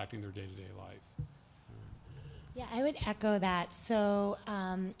not impacting their day-to-day life. Yeah, I would echo that. So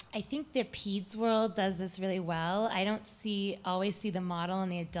I think the peds world does this really well. I don't always see the model on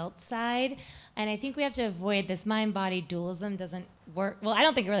the adult side. And I think we have to avoid this mind-body dualism doesn't work. Well, I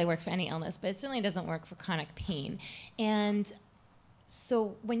don't think it really works for any illness, but it certainly doesn't work for chronic pain. And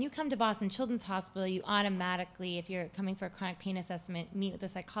so when you come to Boston Children's Hospital, you automatically, if you're coming for a chronic pain assessment, meet with a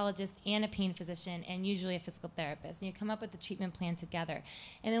psychologist and a pain physician and usually a physical therapist. And you come up with the treatment plan together.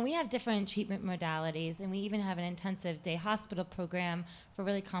 And then we have different treatment modalities, and we even have an intensive day hospital program for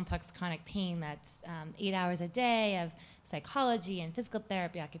really complex chronic pain that's 8 hours a day of psychology and physical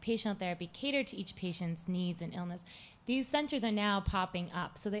therapy, occupational therapy, catered to each patient's needs and illness. These centers are now popping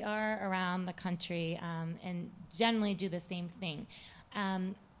up, so they are around the country and generally do the same thing.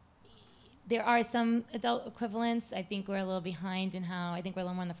 There are some adult equivalents. I think we're a little behind in how, I think we're a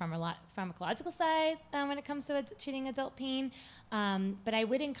little more on the pharmacological side when it comes to treating adult pain. But I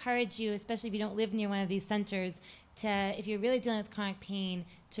would encourage you, especially if you don't live near one of these centers, to, if you're really dealing with chronic pain,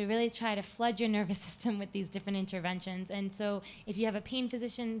 to really try to flood your nervous system with these different interventions. And so if you have a pain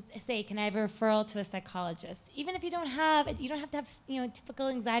physician, say, can I have a referral to a psychologist? Even if you don't have to have typical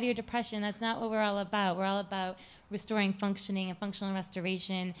anxiety or depression. That's not what we're all about. We're all about restoring functioning and functional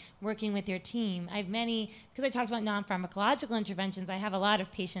restoration, working with your team. I have many, because I talked about non-pharmacological interventions, I have a lot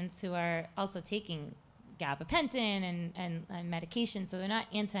of patients who are also taking gabapentin and medication, so they're not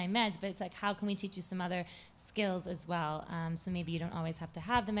anti-meds, but it's like, how can we teach you some other skills as well? So maybe you don't always have to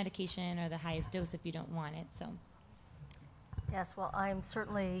have the medication or the highest dose if you don't want it. So, Yes, well, I'm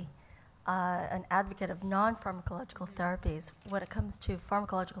certainly an advocate of non-pharmacological therapies. When it comes to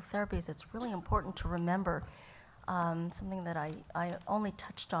pharmacological therapies, it's really important to remember something that I only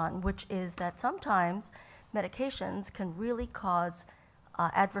touched on, which is that sometimes medications can really cause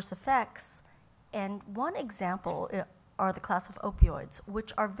adverse effects. And one example are the class of opioids,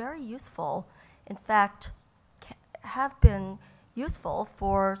 which are very useful, in fact, have been useful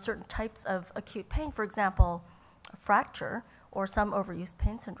for certain types of acute pain, for example, a fracture or some overuse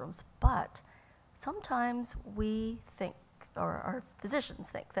pain syndromes. But sometimes we think, or our physicians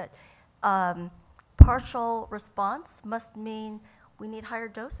think, that partial response must mean we need higher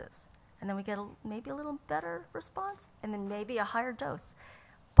doses. And then we get maybe a little better response, and then maybe a higher dose.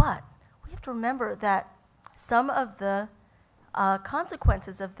 But we have to remember that some of the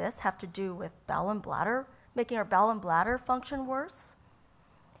consequences of this have to do with bowel and bladder, making our bowel and bladder function worse.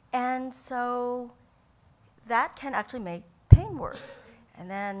 And so that can actually make pain worse.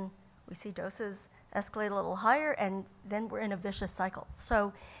 And then we see doses escalate a little higher, and then we're in a vicious cycle.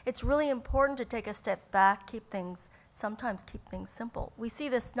 So it's really important to take a step back, sometimes keep things simple. We see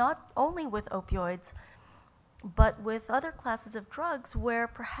this not only with opioids, but with other classes of drugs where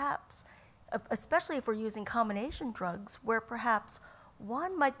perhaps, especially if we're using combination drugs, where perhaps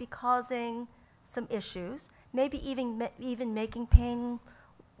one might be causing some issues, maybe even making pain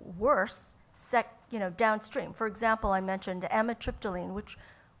worse downstream. For example, I mentioned amitriptyline, which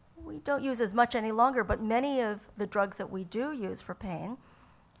we don't use as much any longer, but many of the drugs that we do use for pain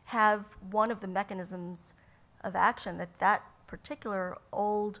have one of the mechanisms of action that particular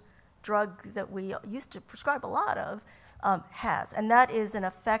old drug that we used to prescribe a lot of has, and that is an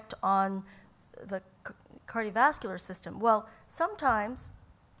effect on the cardiovascular system. Well, sometimes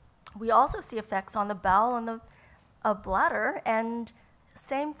we also see effects on the bowel and the bladder, and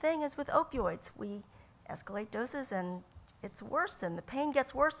same thing as with opioids. We escalate doses and it's worse, and the pain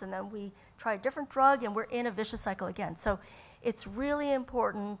gets worse, and then we try a different drug and we're in a vicious cycle again. So it's really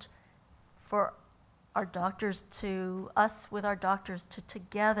important for our doctors with our doctors to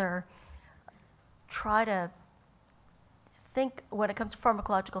together try to think, when it comes to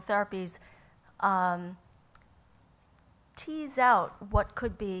pharmacological therapies, tease out what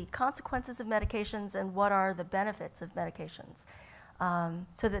could be consequences of medications and what are the benefits of medications,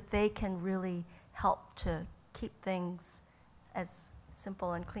 so that they can really help to keep things as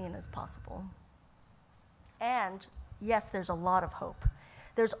simple and clean as possible. And yes, there's a lot of hope.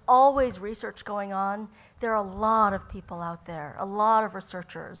 There's always research going on. There are a lot of people out there, a lot of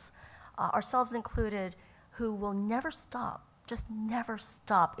researchers, ourselves included, who will never stop just never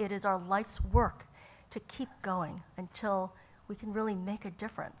stop. It is our life's work to keep going until we can really make a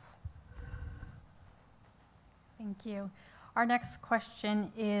difference. Thank you. Our next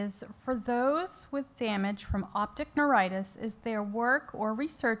question is, for those with damage from optic neuritis, is there work or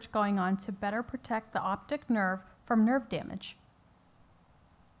research going on to better protect the optic nerve from nerve damage?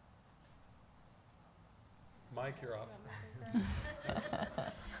 Mike, you're up.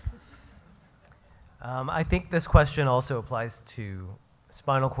 I think this question also applies to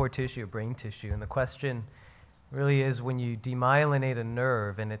spinal cord tissue, brain tissue, and the question really is, when you demyelinate a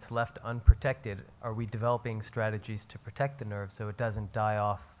nerve and it's left unprotected, are we developing strategies to protect the nerve so it doesn't die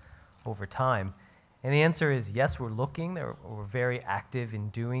off over time? And the answer is yes, we're looking. We're very active in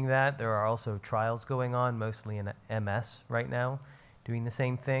doing that. There are also trials going on, mostly in MS right now, doing the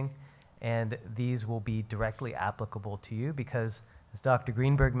same thing. And these will be directly applicable to you because, as Dr.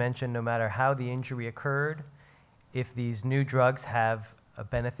 Greenberg mentioned, no matter how the injury occurred, if these new drugs have a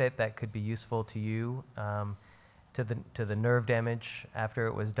benefit that could be useful to you, to the nerve damage after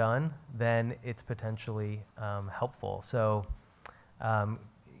it was done, then it's potentially helpful. So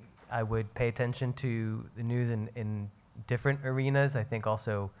I would pay attention to the news in different arenas. I think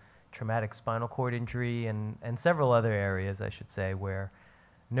also traumatic spinal cord injury and several other areas, I should say, where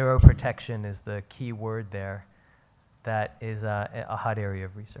neuroprotection is the key word there. That is a hot area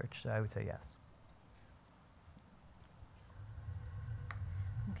of research. So I would say yes.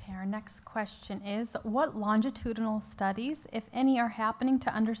 Okay, our next question is, what longitudinal studies, if any, are happening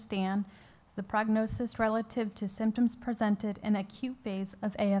to understand the prognosis relative to symptoms presented in acute phase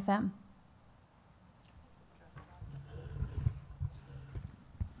of AFM?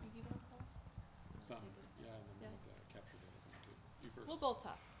 We'll both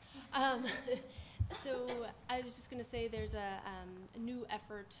talk. So I was just going to say there's a new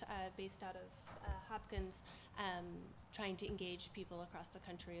effort based out of Hopkins trying to engage people across the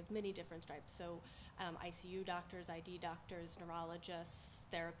country of many different stripes. So ICU doctors, ID doctors, neurologists,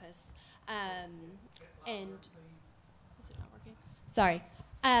 therapists, and is it not working? Sorry.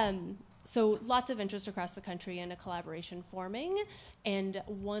 So lots of interest across the country and a collaboration forming. And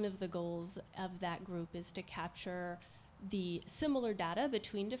one of the goals of that group is to capture the similar data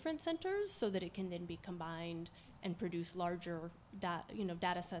between different centers so that it can then be combined and produce larger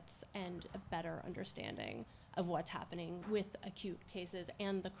data sets and a better understanding of what's happening with acute cases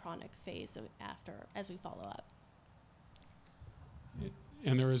and the chronic phase of after as we follow up.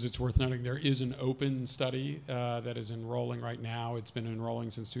 And it's worth noting, there is an open study that is enrolling right now. It's been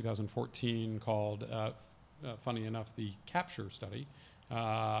enrolling since 2014 called, funny enough, the CAPTURE study,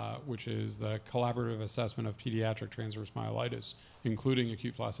 which is the collaborative assessment of pediatric transverse myelitis, including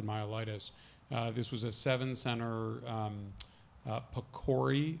acute flaccid myelitis. This was a 7-center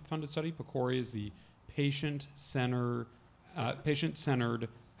PCORI-funded study. PCORI is the Patient-Centered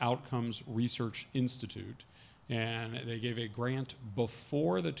Outcomes Research Institute. And they gave a grant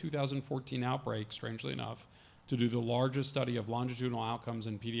before the 2014 outbreak, strangely enough, to do the largest study of longitudinal outcomes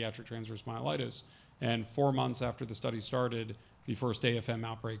in pediatric transverse myelitis. And 4 months after the study started, the first AFM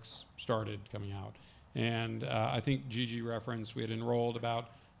outbreaks started coming out. And I think Gigi referenced we had enrolled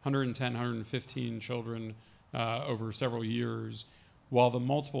about 110, 115 children over several years. While the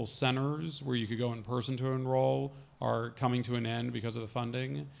multiple centers where you could go in person to enroll are coming to an end because of the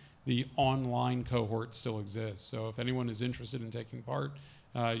funding, the online cohort still exists. So if anyone is interested in taking part,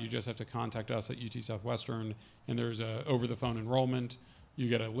 you just have to contact us at UT Southwestern, and there's a over-the-phone enrollment. You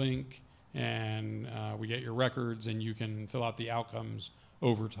get a link, and we get your records, and you can fill out the outcomes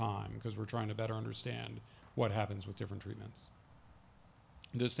over time because we're trying to better understand what happens with different treatments.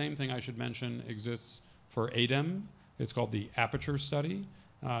 The same thing I should mention exists for ADEM. It's called the Aperture Study.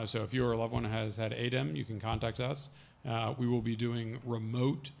 So if your loved one has had ADEM, you can contact us. We will be doing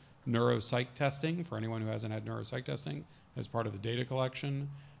remote neuropsych testing for anyone who hasn't had neuropsych testing as part of the data collection.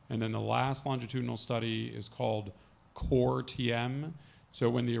 And then the last longitudinal study is called CORE-TM. So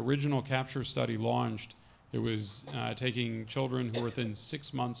when the original CAPTURE study launched, it was taking children who were within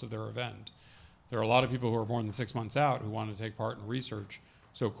 6 months of their event. There are a lot of people who are more than 6 months out who want to take part in research.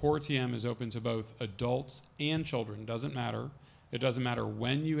 So CORE-TM is open to both adults and children. Doesn't matter. It doesn't matter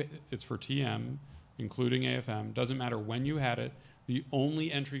when it's for TM, including AFM. Doesn't matter when you had it. The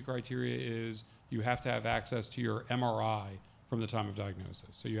only entry criteria is you have to have access to your MRI from the time of diagnosis.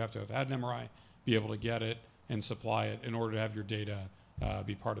 So you have to have had an MRI, be able to get it, and supply it in order to have your data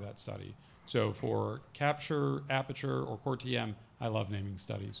be part of that study. So for CAPTURE, Aperture, or CORE-TM, I love naming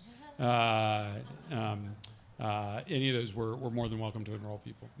studies. Any of those, we're more than welcome to enroll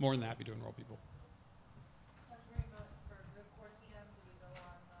people. More than happy to enroll people.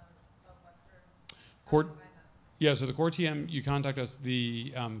 Yeah, so the core TM, you contact us.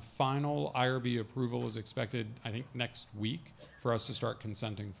 The final IRB approval is expected, I think, next week for us to start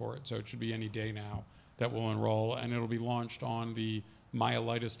consenting for it. So it should be any day now that we'll enroll, and it'll be launched on the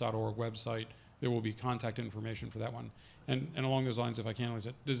myelitis.org website. There will be contact information for that one. And along those lines, if I can,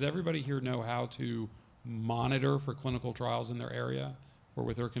 Lisa, does everybody here know how to monitor for clinical trials in their area or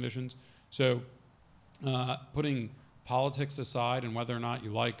with their conditions? So putting politics aside and whether or not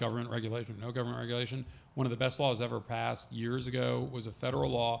you like government regulation or no government regulation, one of the best laws ever passed years ago was a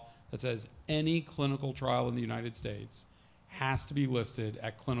federal law that says any clinical trial in the United States has to be listed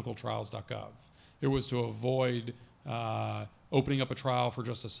at clinicaltrials.gov. It was to avoid opening up a trial for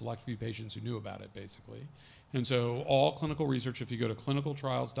just a select few patients who knew about it, basically. And so all clinical research, if you go to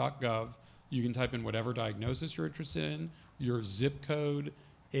clinicaltrials.gov, you can type in whatever diagnosis you're interested in, your zip code,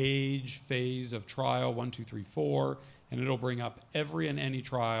 age, phase of trial, 1, 2, 3, 4, and it'll bring up every and any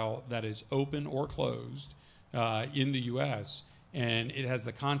trial that is open or closed in the US, and it has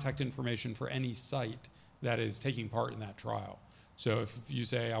the contact information for any site that is taking part in that trial. So if you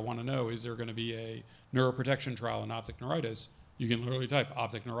say, I want to know, is there going to be a neuroprotection trial in optic neuritis, you can literally type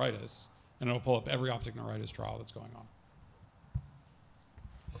optic neuritis, and it'll pull up every optic neuritis trial that's going on.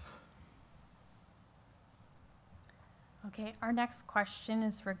 Okay, our next question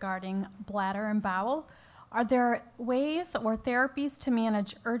is regarding bladder and bowel. Are there ways or therapies to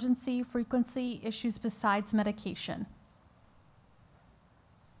manage urgency, frequency issues besides medication?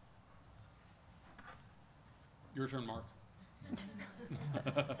 Your turn, Mark.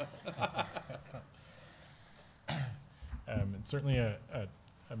 It's certainly a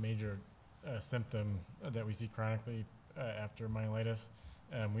major symptom that we see chronically after myelitis.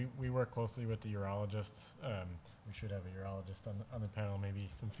 We work closely with the urologists. We should have a urologist on the panel, maybe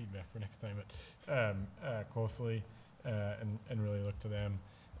some feedback for next time, but closely and really look to them.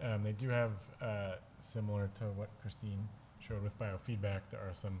 They do have, similar to what Christine showed with biofeedback, there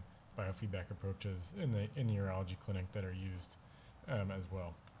are some biofeedback approaches in the urology clinic that are used as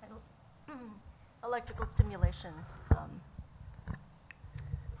well. Electrical stimulation.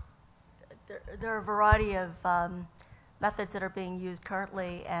 There are a variety of methods that are being used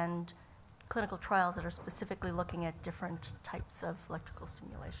currently and clinical trials that are specifically looking at different types of electrical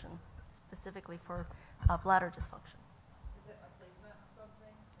stimulation, specifically for bladder dysfunction. Is it a placement of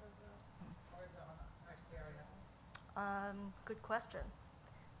something or is it on the next area? Good question.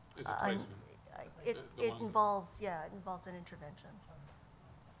 It's a placement. It involves, it involves an intervention.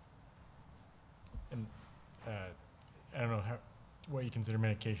 And I don't know what you consider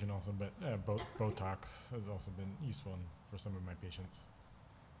medication also, but Botox has also been useful for some of my patients.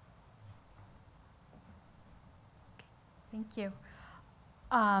 Thank you.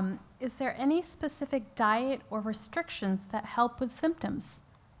 Is there any specific diet or restrictions that help with symptoms?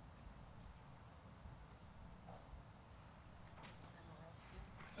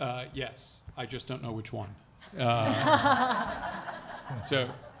 Yes, I just don't know which one. So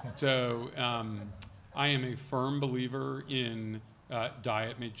I am a firm believer in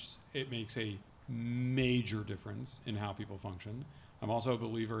diet. It makes a major difference in how people function. I'm also a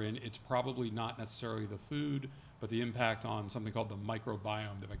believer in it's probably not necessarily the food, but the impact on something called the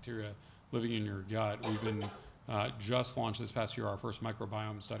microbiome, the bacteria living in your gut. We've been just launched this past year our first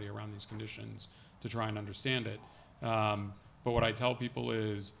microbiome study around these conditions to try and understand it. But what I tell people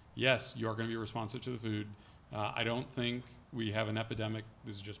is, yes, you are going to be responsive to the food. I don't think we have an epidemic,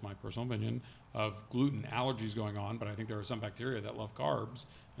 this is just my personal opinion, of gluten allergies going on, but I think there are some bacteria that love carbs,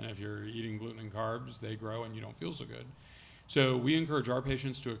 and if you're eating gluten and carbs, they grow and you don't feel so good. So we encourage our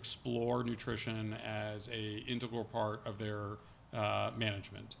patients to explore nutrition as an integral part of their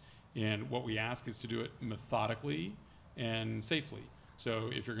management. And what we ask is to do it methodically and safely. So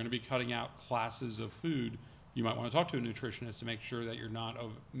if you're going to be cutting out classes of food, you might want to talk to a nutritionist to make sure that you're not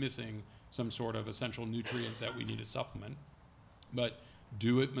missing some sort of essential nutrient that we need to supplement. But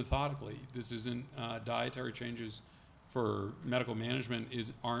do it methodically. This isn't dietary changes for medical management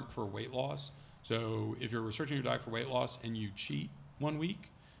aren't for weight loss. So if you're researching your diet for weight loss and you cheat 1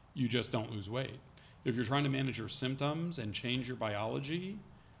 week, you just don't lose weight. If you're trying to manage your symptoms and change your biology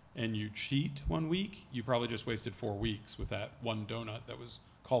and you cheat 1 week, you probably just wasted 4 weeks with that one donut that was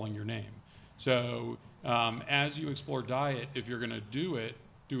calling your name. So as you explore diet, if you're going to do it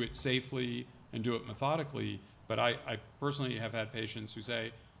safely and do it methodically. But I personally have had patients who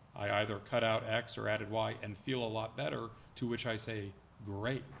say, I either cut out X or added Y and feel a lot better, to which I say,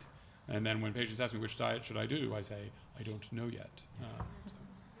 great. And then when patients ask me which diet should I do, I say, I don't know yet.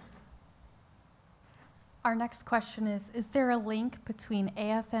 Our next question is there a link between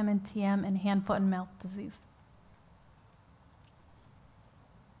AFM and TM and hand, foot, and mouth disease?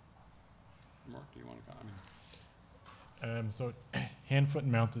 Mark, do you want to comment? So hand, foot,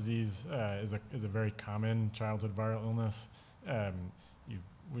 and mouth disease is a very common childhood viral illness.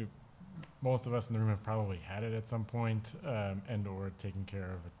 Most of us in the room have probably had it at some point, and or taken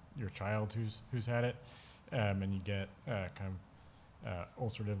care of your child who's had it, and you get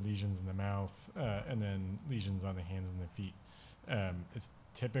ulcerative lesions in the mouth, and then lesions on the hands and the feet. It's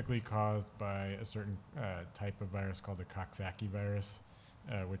typically caused by a certain type of virus called the Coxsackie virus,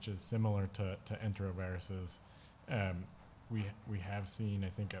 which is similar to enteroviruses. We have seen, I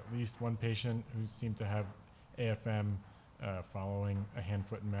think, at least one patient who seemed to have AFM following a hand,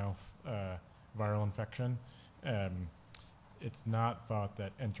 foot, and mouth viral infection. It's not thought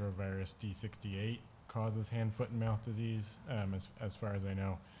that enterovirus D68 causes hand, foot, and mouth disease, as far as I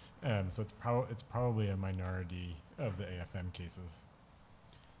know. So it's probably a minority of the AFM cases.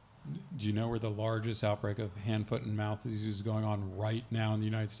 Do you know where the largest outbreak of hand, foot, and mouth disease is going on right now in the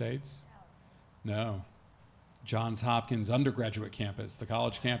United States? No. Johns Hopkins undergraduate campus, the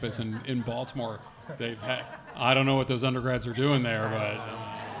college campus in Baltimore. They've had, I don't know what those undergrads are doing there, but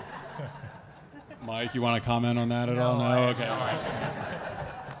Mike, you want to comment on that at all? No? Okay. All right.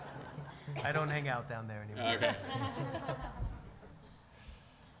 I don't hang out down there anymore. Okay.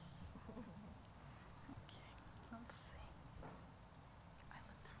 Let's see.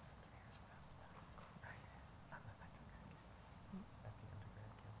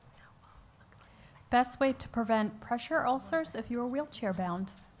 Best way to prevent pressure ulcers if you are wheelchair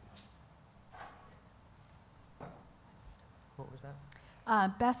bound. What was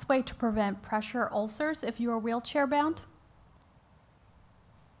that? Best way to prevent pressure ulcers if you are wheelchair bound.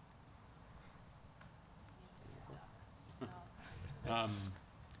 I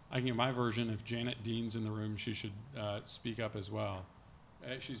can give my version. If Janet Dean's in the room, she should speak up as well.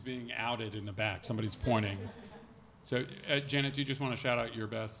 She's being outed in the back. Somebody's pointing. So, Janet, do you just want to shout out your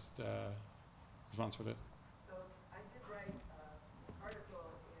best response for this? So I did write an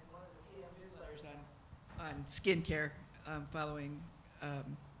article in one of the newsletters on skincare following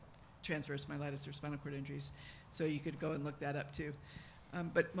transverse myelitis or spinal cord injuries. So you could go and look that up too.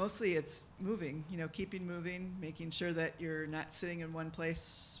 But mostly it's moving, keeping moving, making sure that you're not sitting in one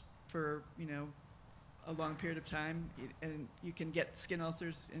place for, a long period of time. And you can get skin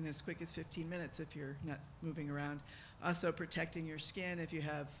ulcers in as quick as 15 minutes if you're not moving around. Also protecting your skin. If you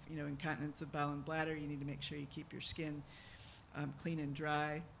have, incontinence of bowel and bladder, you need to make sure you keep your skin clean and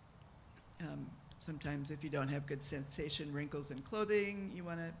dry. Sometimes if you don't have good sensation, wrinkles in clothing, you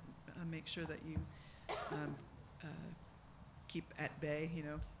want to make sure that you keep at bay,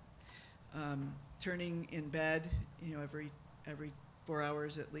 turning in bed, every 4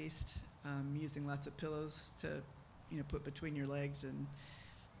 hours at least, using lots of pillows to, put between your legs and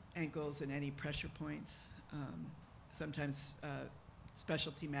ankles and any pressure points. Sometimes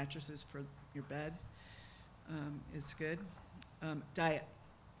specialty mattresses for your bed is good. Diet,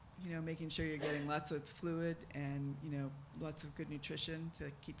 making sure you're getting lots of fluid and, lots of good nutrition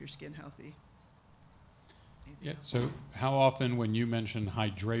to keep your skin healthy. Yeah, so how often when you mention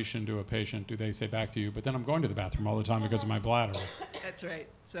hydration to a patient do they say back to you, but then I'm going to the bathroom all the time because of my bladder? That's right.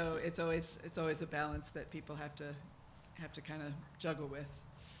 So it's always a balance that people have to kind of juggle with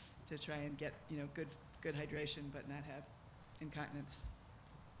to try and get, good hydration but not have incontinence.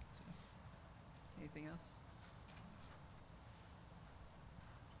 So, anything else?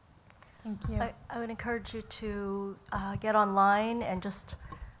 Thank you. I would encourage you to get online and just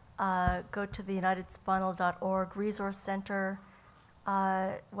go to the unitedspinal.org resource center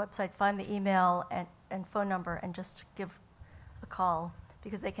website, find the email and phone number, and just give a call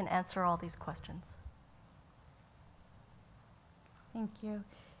because they can answer all these questions. Thank you.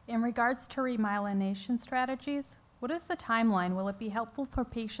 In regards to remyelination strategies, what is the timeline? Will it be helpful for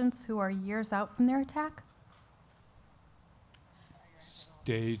patients who are years out from their attack?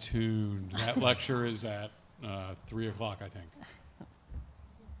 Stay tuned. That lecture is at 3 o'clock, I think.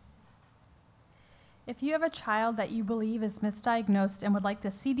 If you have a child that you believe is misdiagnosed and would like the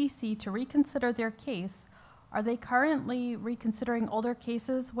CDC to reconsider their case, are they currently reconsidering older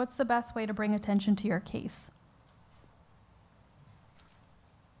cases? What's the best way to bring attention to your case?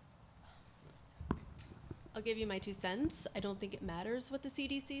 I'll give you my 2 cents. I don't think it matters what the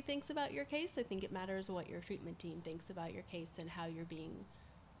CDC thinks about your case. I think it matters what your treatment team thinks about your case and how you're being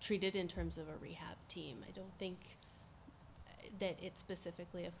treated in terms of a rehab team. I don't think that it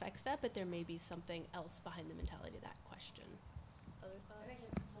specifically affects that, but there may be something else behind the mentality of that question. Other thoughts? I think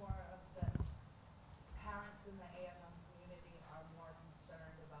it's more of the parents in the AFM community are more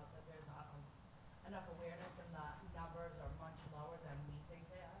concerned about that there's not enough awareness and the numbers are much lower than we think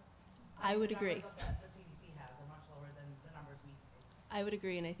they are. I would agree. The numbers that the CDC has are much lower than the numbers we see. I would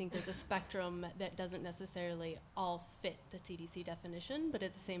agree, and I think there's a spectrum that doesn't necessarily all fit the CDC definition, but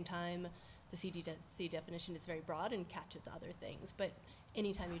at the same time, the CDC definition is very broad and catches other things. But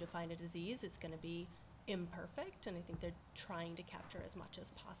anytime you define a disease, it's going to be imperfect, and I think they're trying to capture as much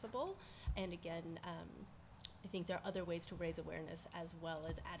as possible. And again, I think there are other ways to raise awareness as well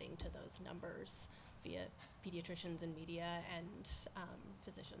as adding to those numbers via pediatricians and media and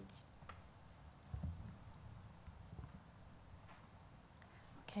physicians.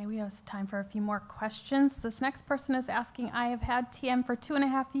 Okay, we have time for a few more questions. This next person is asking, I have had TM for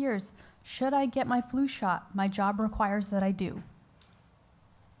 2.5 years. Should I get my flu shot? My job requires that I do.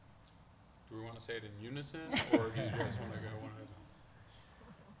 Do we want to say it in unison, or do you guys want to go one at a time?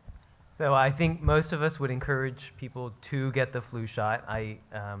 So I think most of us would encourage people to get the flu shot.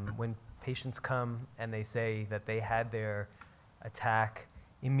 When patients come and they say that they had their attack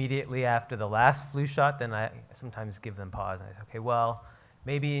immediately after the last flu shot, then I sometimes give them pause. And I say, okay, well,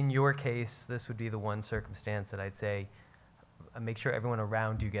 maybe in your case, this would be the one circumstance that I'd say, make sure everyone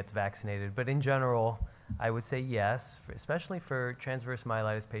around you gets vaccinated. But in general, I would say yes, especially for transverse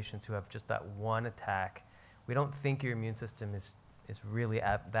myelitis patients who have just that one attack. We don't think your immune system is really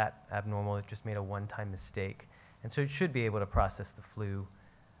that abnormal. It just made a one-time mistake. And so it should be able to process the flu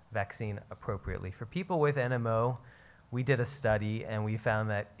vaccine appropriately. For people with NMO, we did a study and we found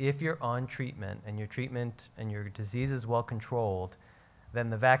that if you're on treatment and your disease is well controlled, then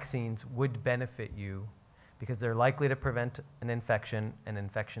the vaccines would benefit you because they're likely to prevent an infection, and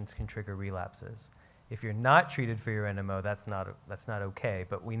infections can trigger relapses. If you're not treated for your NMO, that's not okay,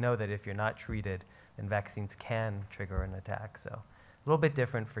 but we know that if you're not treated, then vaccines can trigger an attack. So a little bit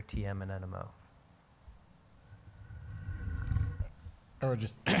different for TM and NMO. I would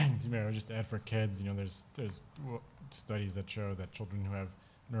just, add for kids, there's studies that show that children who have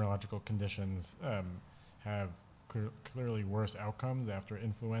neurological conditions have clearly worse outcomes after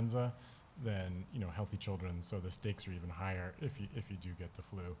influenza than healthy children. So the stakes are even higher if you do get the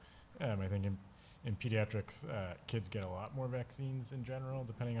flu. I think in pediatrics, kids get a lot more vaccines in general,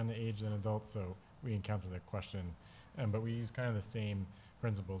 depending on the age than adults. So we encounter that question, but we use kind of the same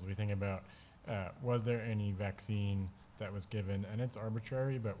principles. We think about was there any vaccine that was given, and it's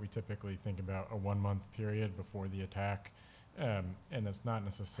arbitrary, but we typically think about a 1-month period before the attack. And that's not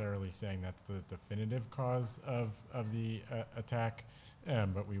necessarily saying that's the definitive cause of the attack,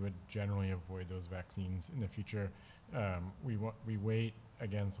 but we would generally avoid those vaccines in the future. We wait,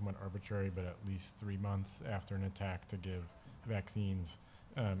 again, somewhat arbitrary, but at least 3 months after an attack to give vaccines,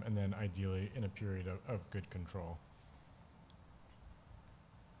 and then ideally in a period of good control.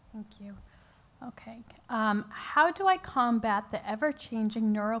 Thank you. Okay. How do I combat the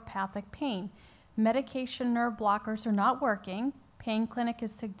ever-changing neuropathic pain? Medication nerve blockers are not working. Pain clinic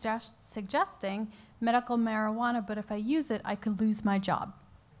is suggesting medical marijuana, but if I use it, I could lose my job.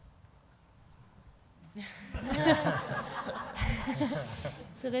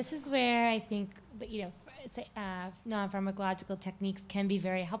 So this is where I think that, non-pharmacological techniques can be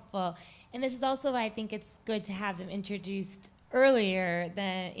very helpful. And this is also why I think it's good to have them introduced earlier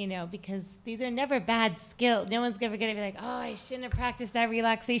than, because these are never bad skills. No one's ever going to be like, oh, I shouldn't have practiced that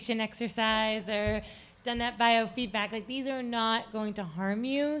relaxation exercise or done that biofeedback. Like, these are not going to harm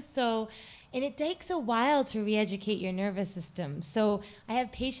you. So, and it takes a while to re-educate your nervous system. So I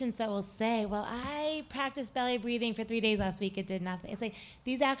have patients that will say, well, I practiced belly breathing for 3 days last week. It did nothing. It's like,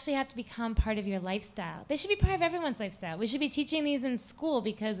 these actually have to become part of your lifestyle. They should be part of everyone's lifestyle. We should be teaching these in school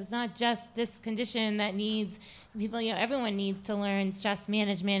because it's not just this condition that needs people, everyone needs to learn stress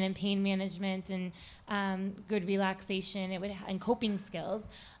management and pain management and good relaxation and coping skills.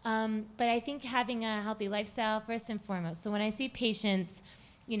 But I think having a healthy lifestyle first and foremost. So when I see patients,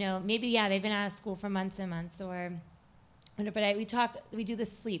 maybe, they've been out of school for months and months, or whatever, but we do the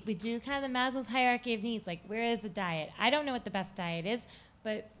sleep. We do kind of the Maslow's hierarchy of needs, like where is the diet? I don't know what the best diet is,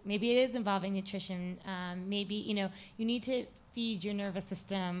 but maybe it is involving nutrition. Maybe, you need to feed your nervous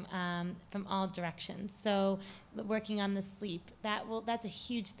system from all directions. So working on the sleep, that's a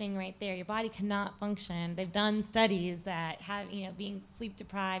huge thing right there. Your body cannot function. They've done studies that being sleep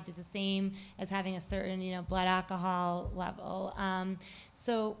deprived is the same as having a certain, blood alcohol level. And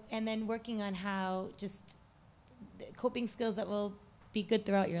then working on how just coping skills that will be good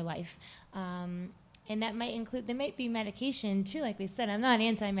throughout your life. And that might include, there might be medication too, like we said. I'm not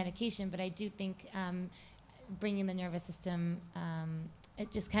anti-medication, but I do think bringing the nervous system,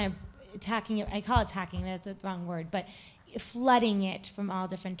 it just kind of attacking it. I call it attacking, that's the wrong word, but flooding it from all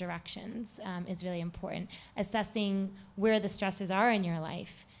different directions is really important. Assessing where the stresses are in your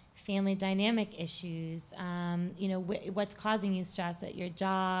life, family dynamic issues, what's causing you stress at your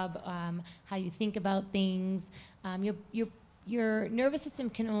job, how you think about things, your your nervous system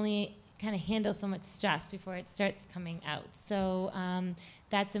can only kind of handle so much stress before it starts coming out. So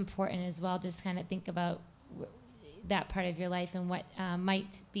that's important as well. Just kind of think about that part of your life and what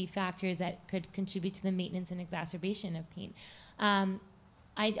might be factors that could contribute to the maintenance and exacerbation of pain.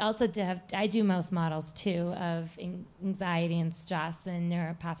 I also I do mouse models too of anxiety and stress and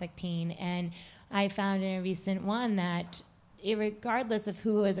neuropathic pain, and I found in a recent one that regardless of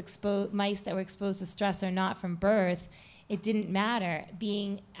who was exposed, mice that were exposed to stress or not from birth, it didn't matter.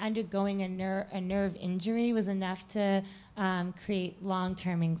 Undergoing a nerve injury was enough to create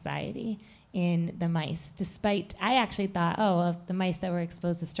long-term anxiety in the mice. Despite, I actually thought, if the mice that were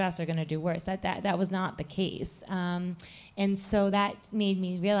exposed to stress are going to do worse. That was not the case. And so that made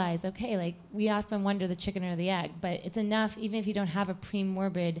me realize, okay, like we often wonder the chicken or the egg, but it's enough, even if you don't have a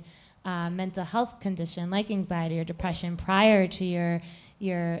premorbid mental health condition like anxiety or depression prior to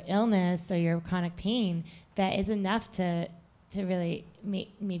your illness or your chronic pain, that is enough to really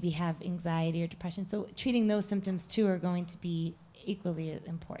maybe have anxiety or depression. So treating those symptoms too are going to be equally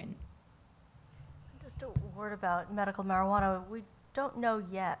important. Just a word about medical marijuana. We don't know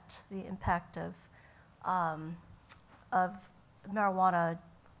yet the impact of marijuana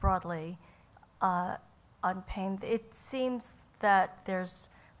broadly on pain. It seems that there's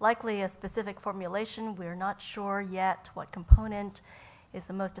likely a specific formulation. We're not sure yet what component is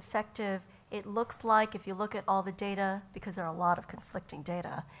the most effective. It looks like, if you look at all the data, because there are a lot of conflicting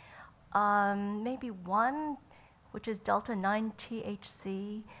data, maybe one, which is delta 9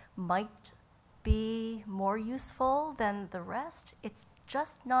 THC, might be more useful than the rest. It's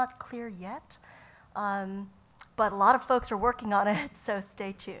just not clear yet, but a lot of folks are working on it, so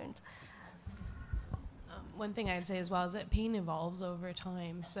stay tuned. One thing I'd say as well is that pain evolves over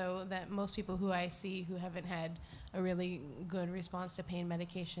time, so that most people who I see who haven't had a really good response to pain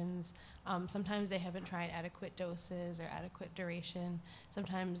medications, sometimes they haven't tried adequate doses or adequate duration.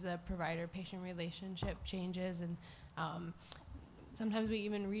 Sometimes the provider-patient relationship changes, and sometimes we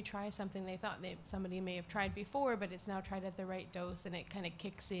even retry something they thought somebody may have tried before, but it's now tried at the right dose, and it kind of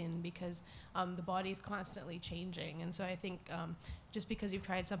kicks in because the body's constantly changing. And so I think just because you've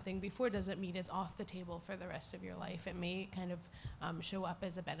tried something before doesn't mean it's off the table for the rest of your life. It may kind of show up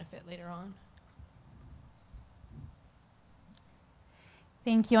as a benefit later on.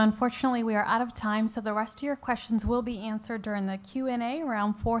 Thank you. Unfortunately, we are out of time, so the rest of your questions will be answered during the Q&A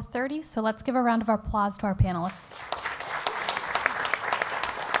around 4:30. So let's give a round of applause to our panelists.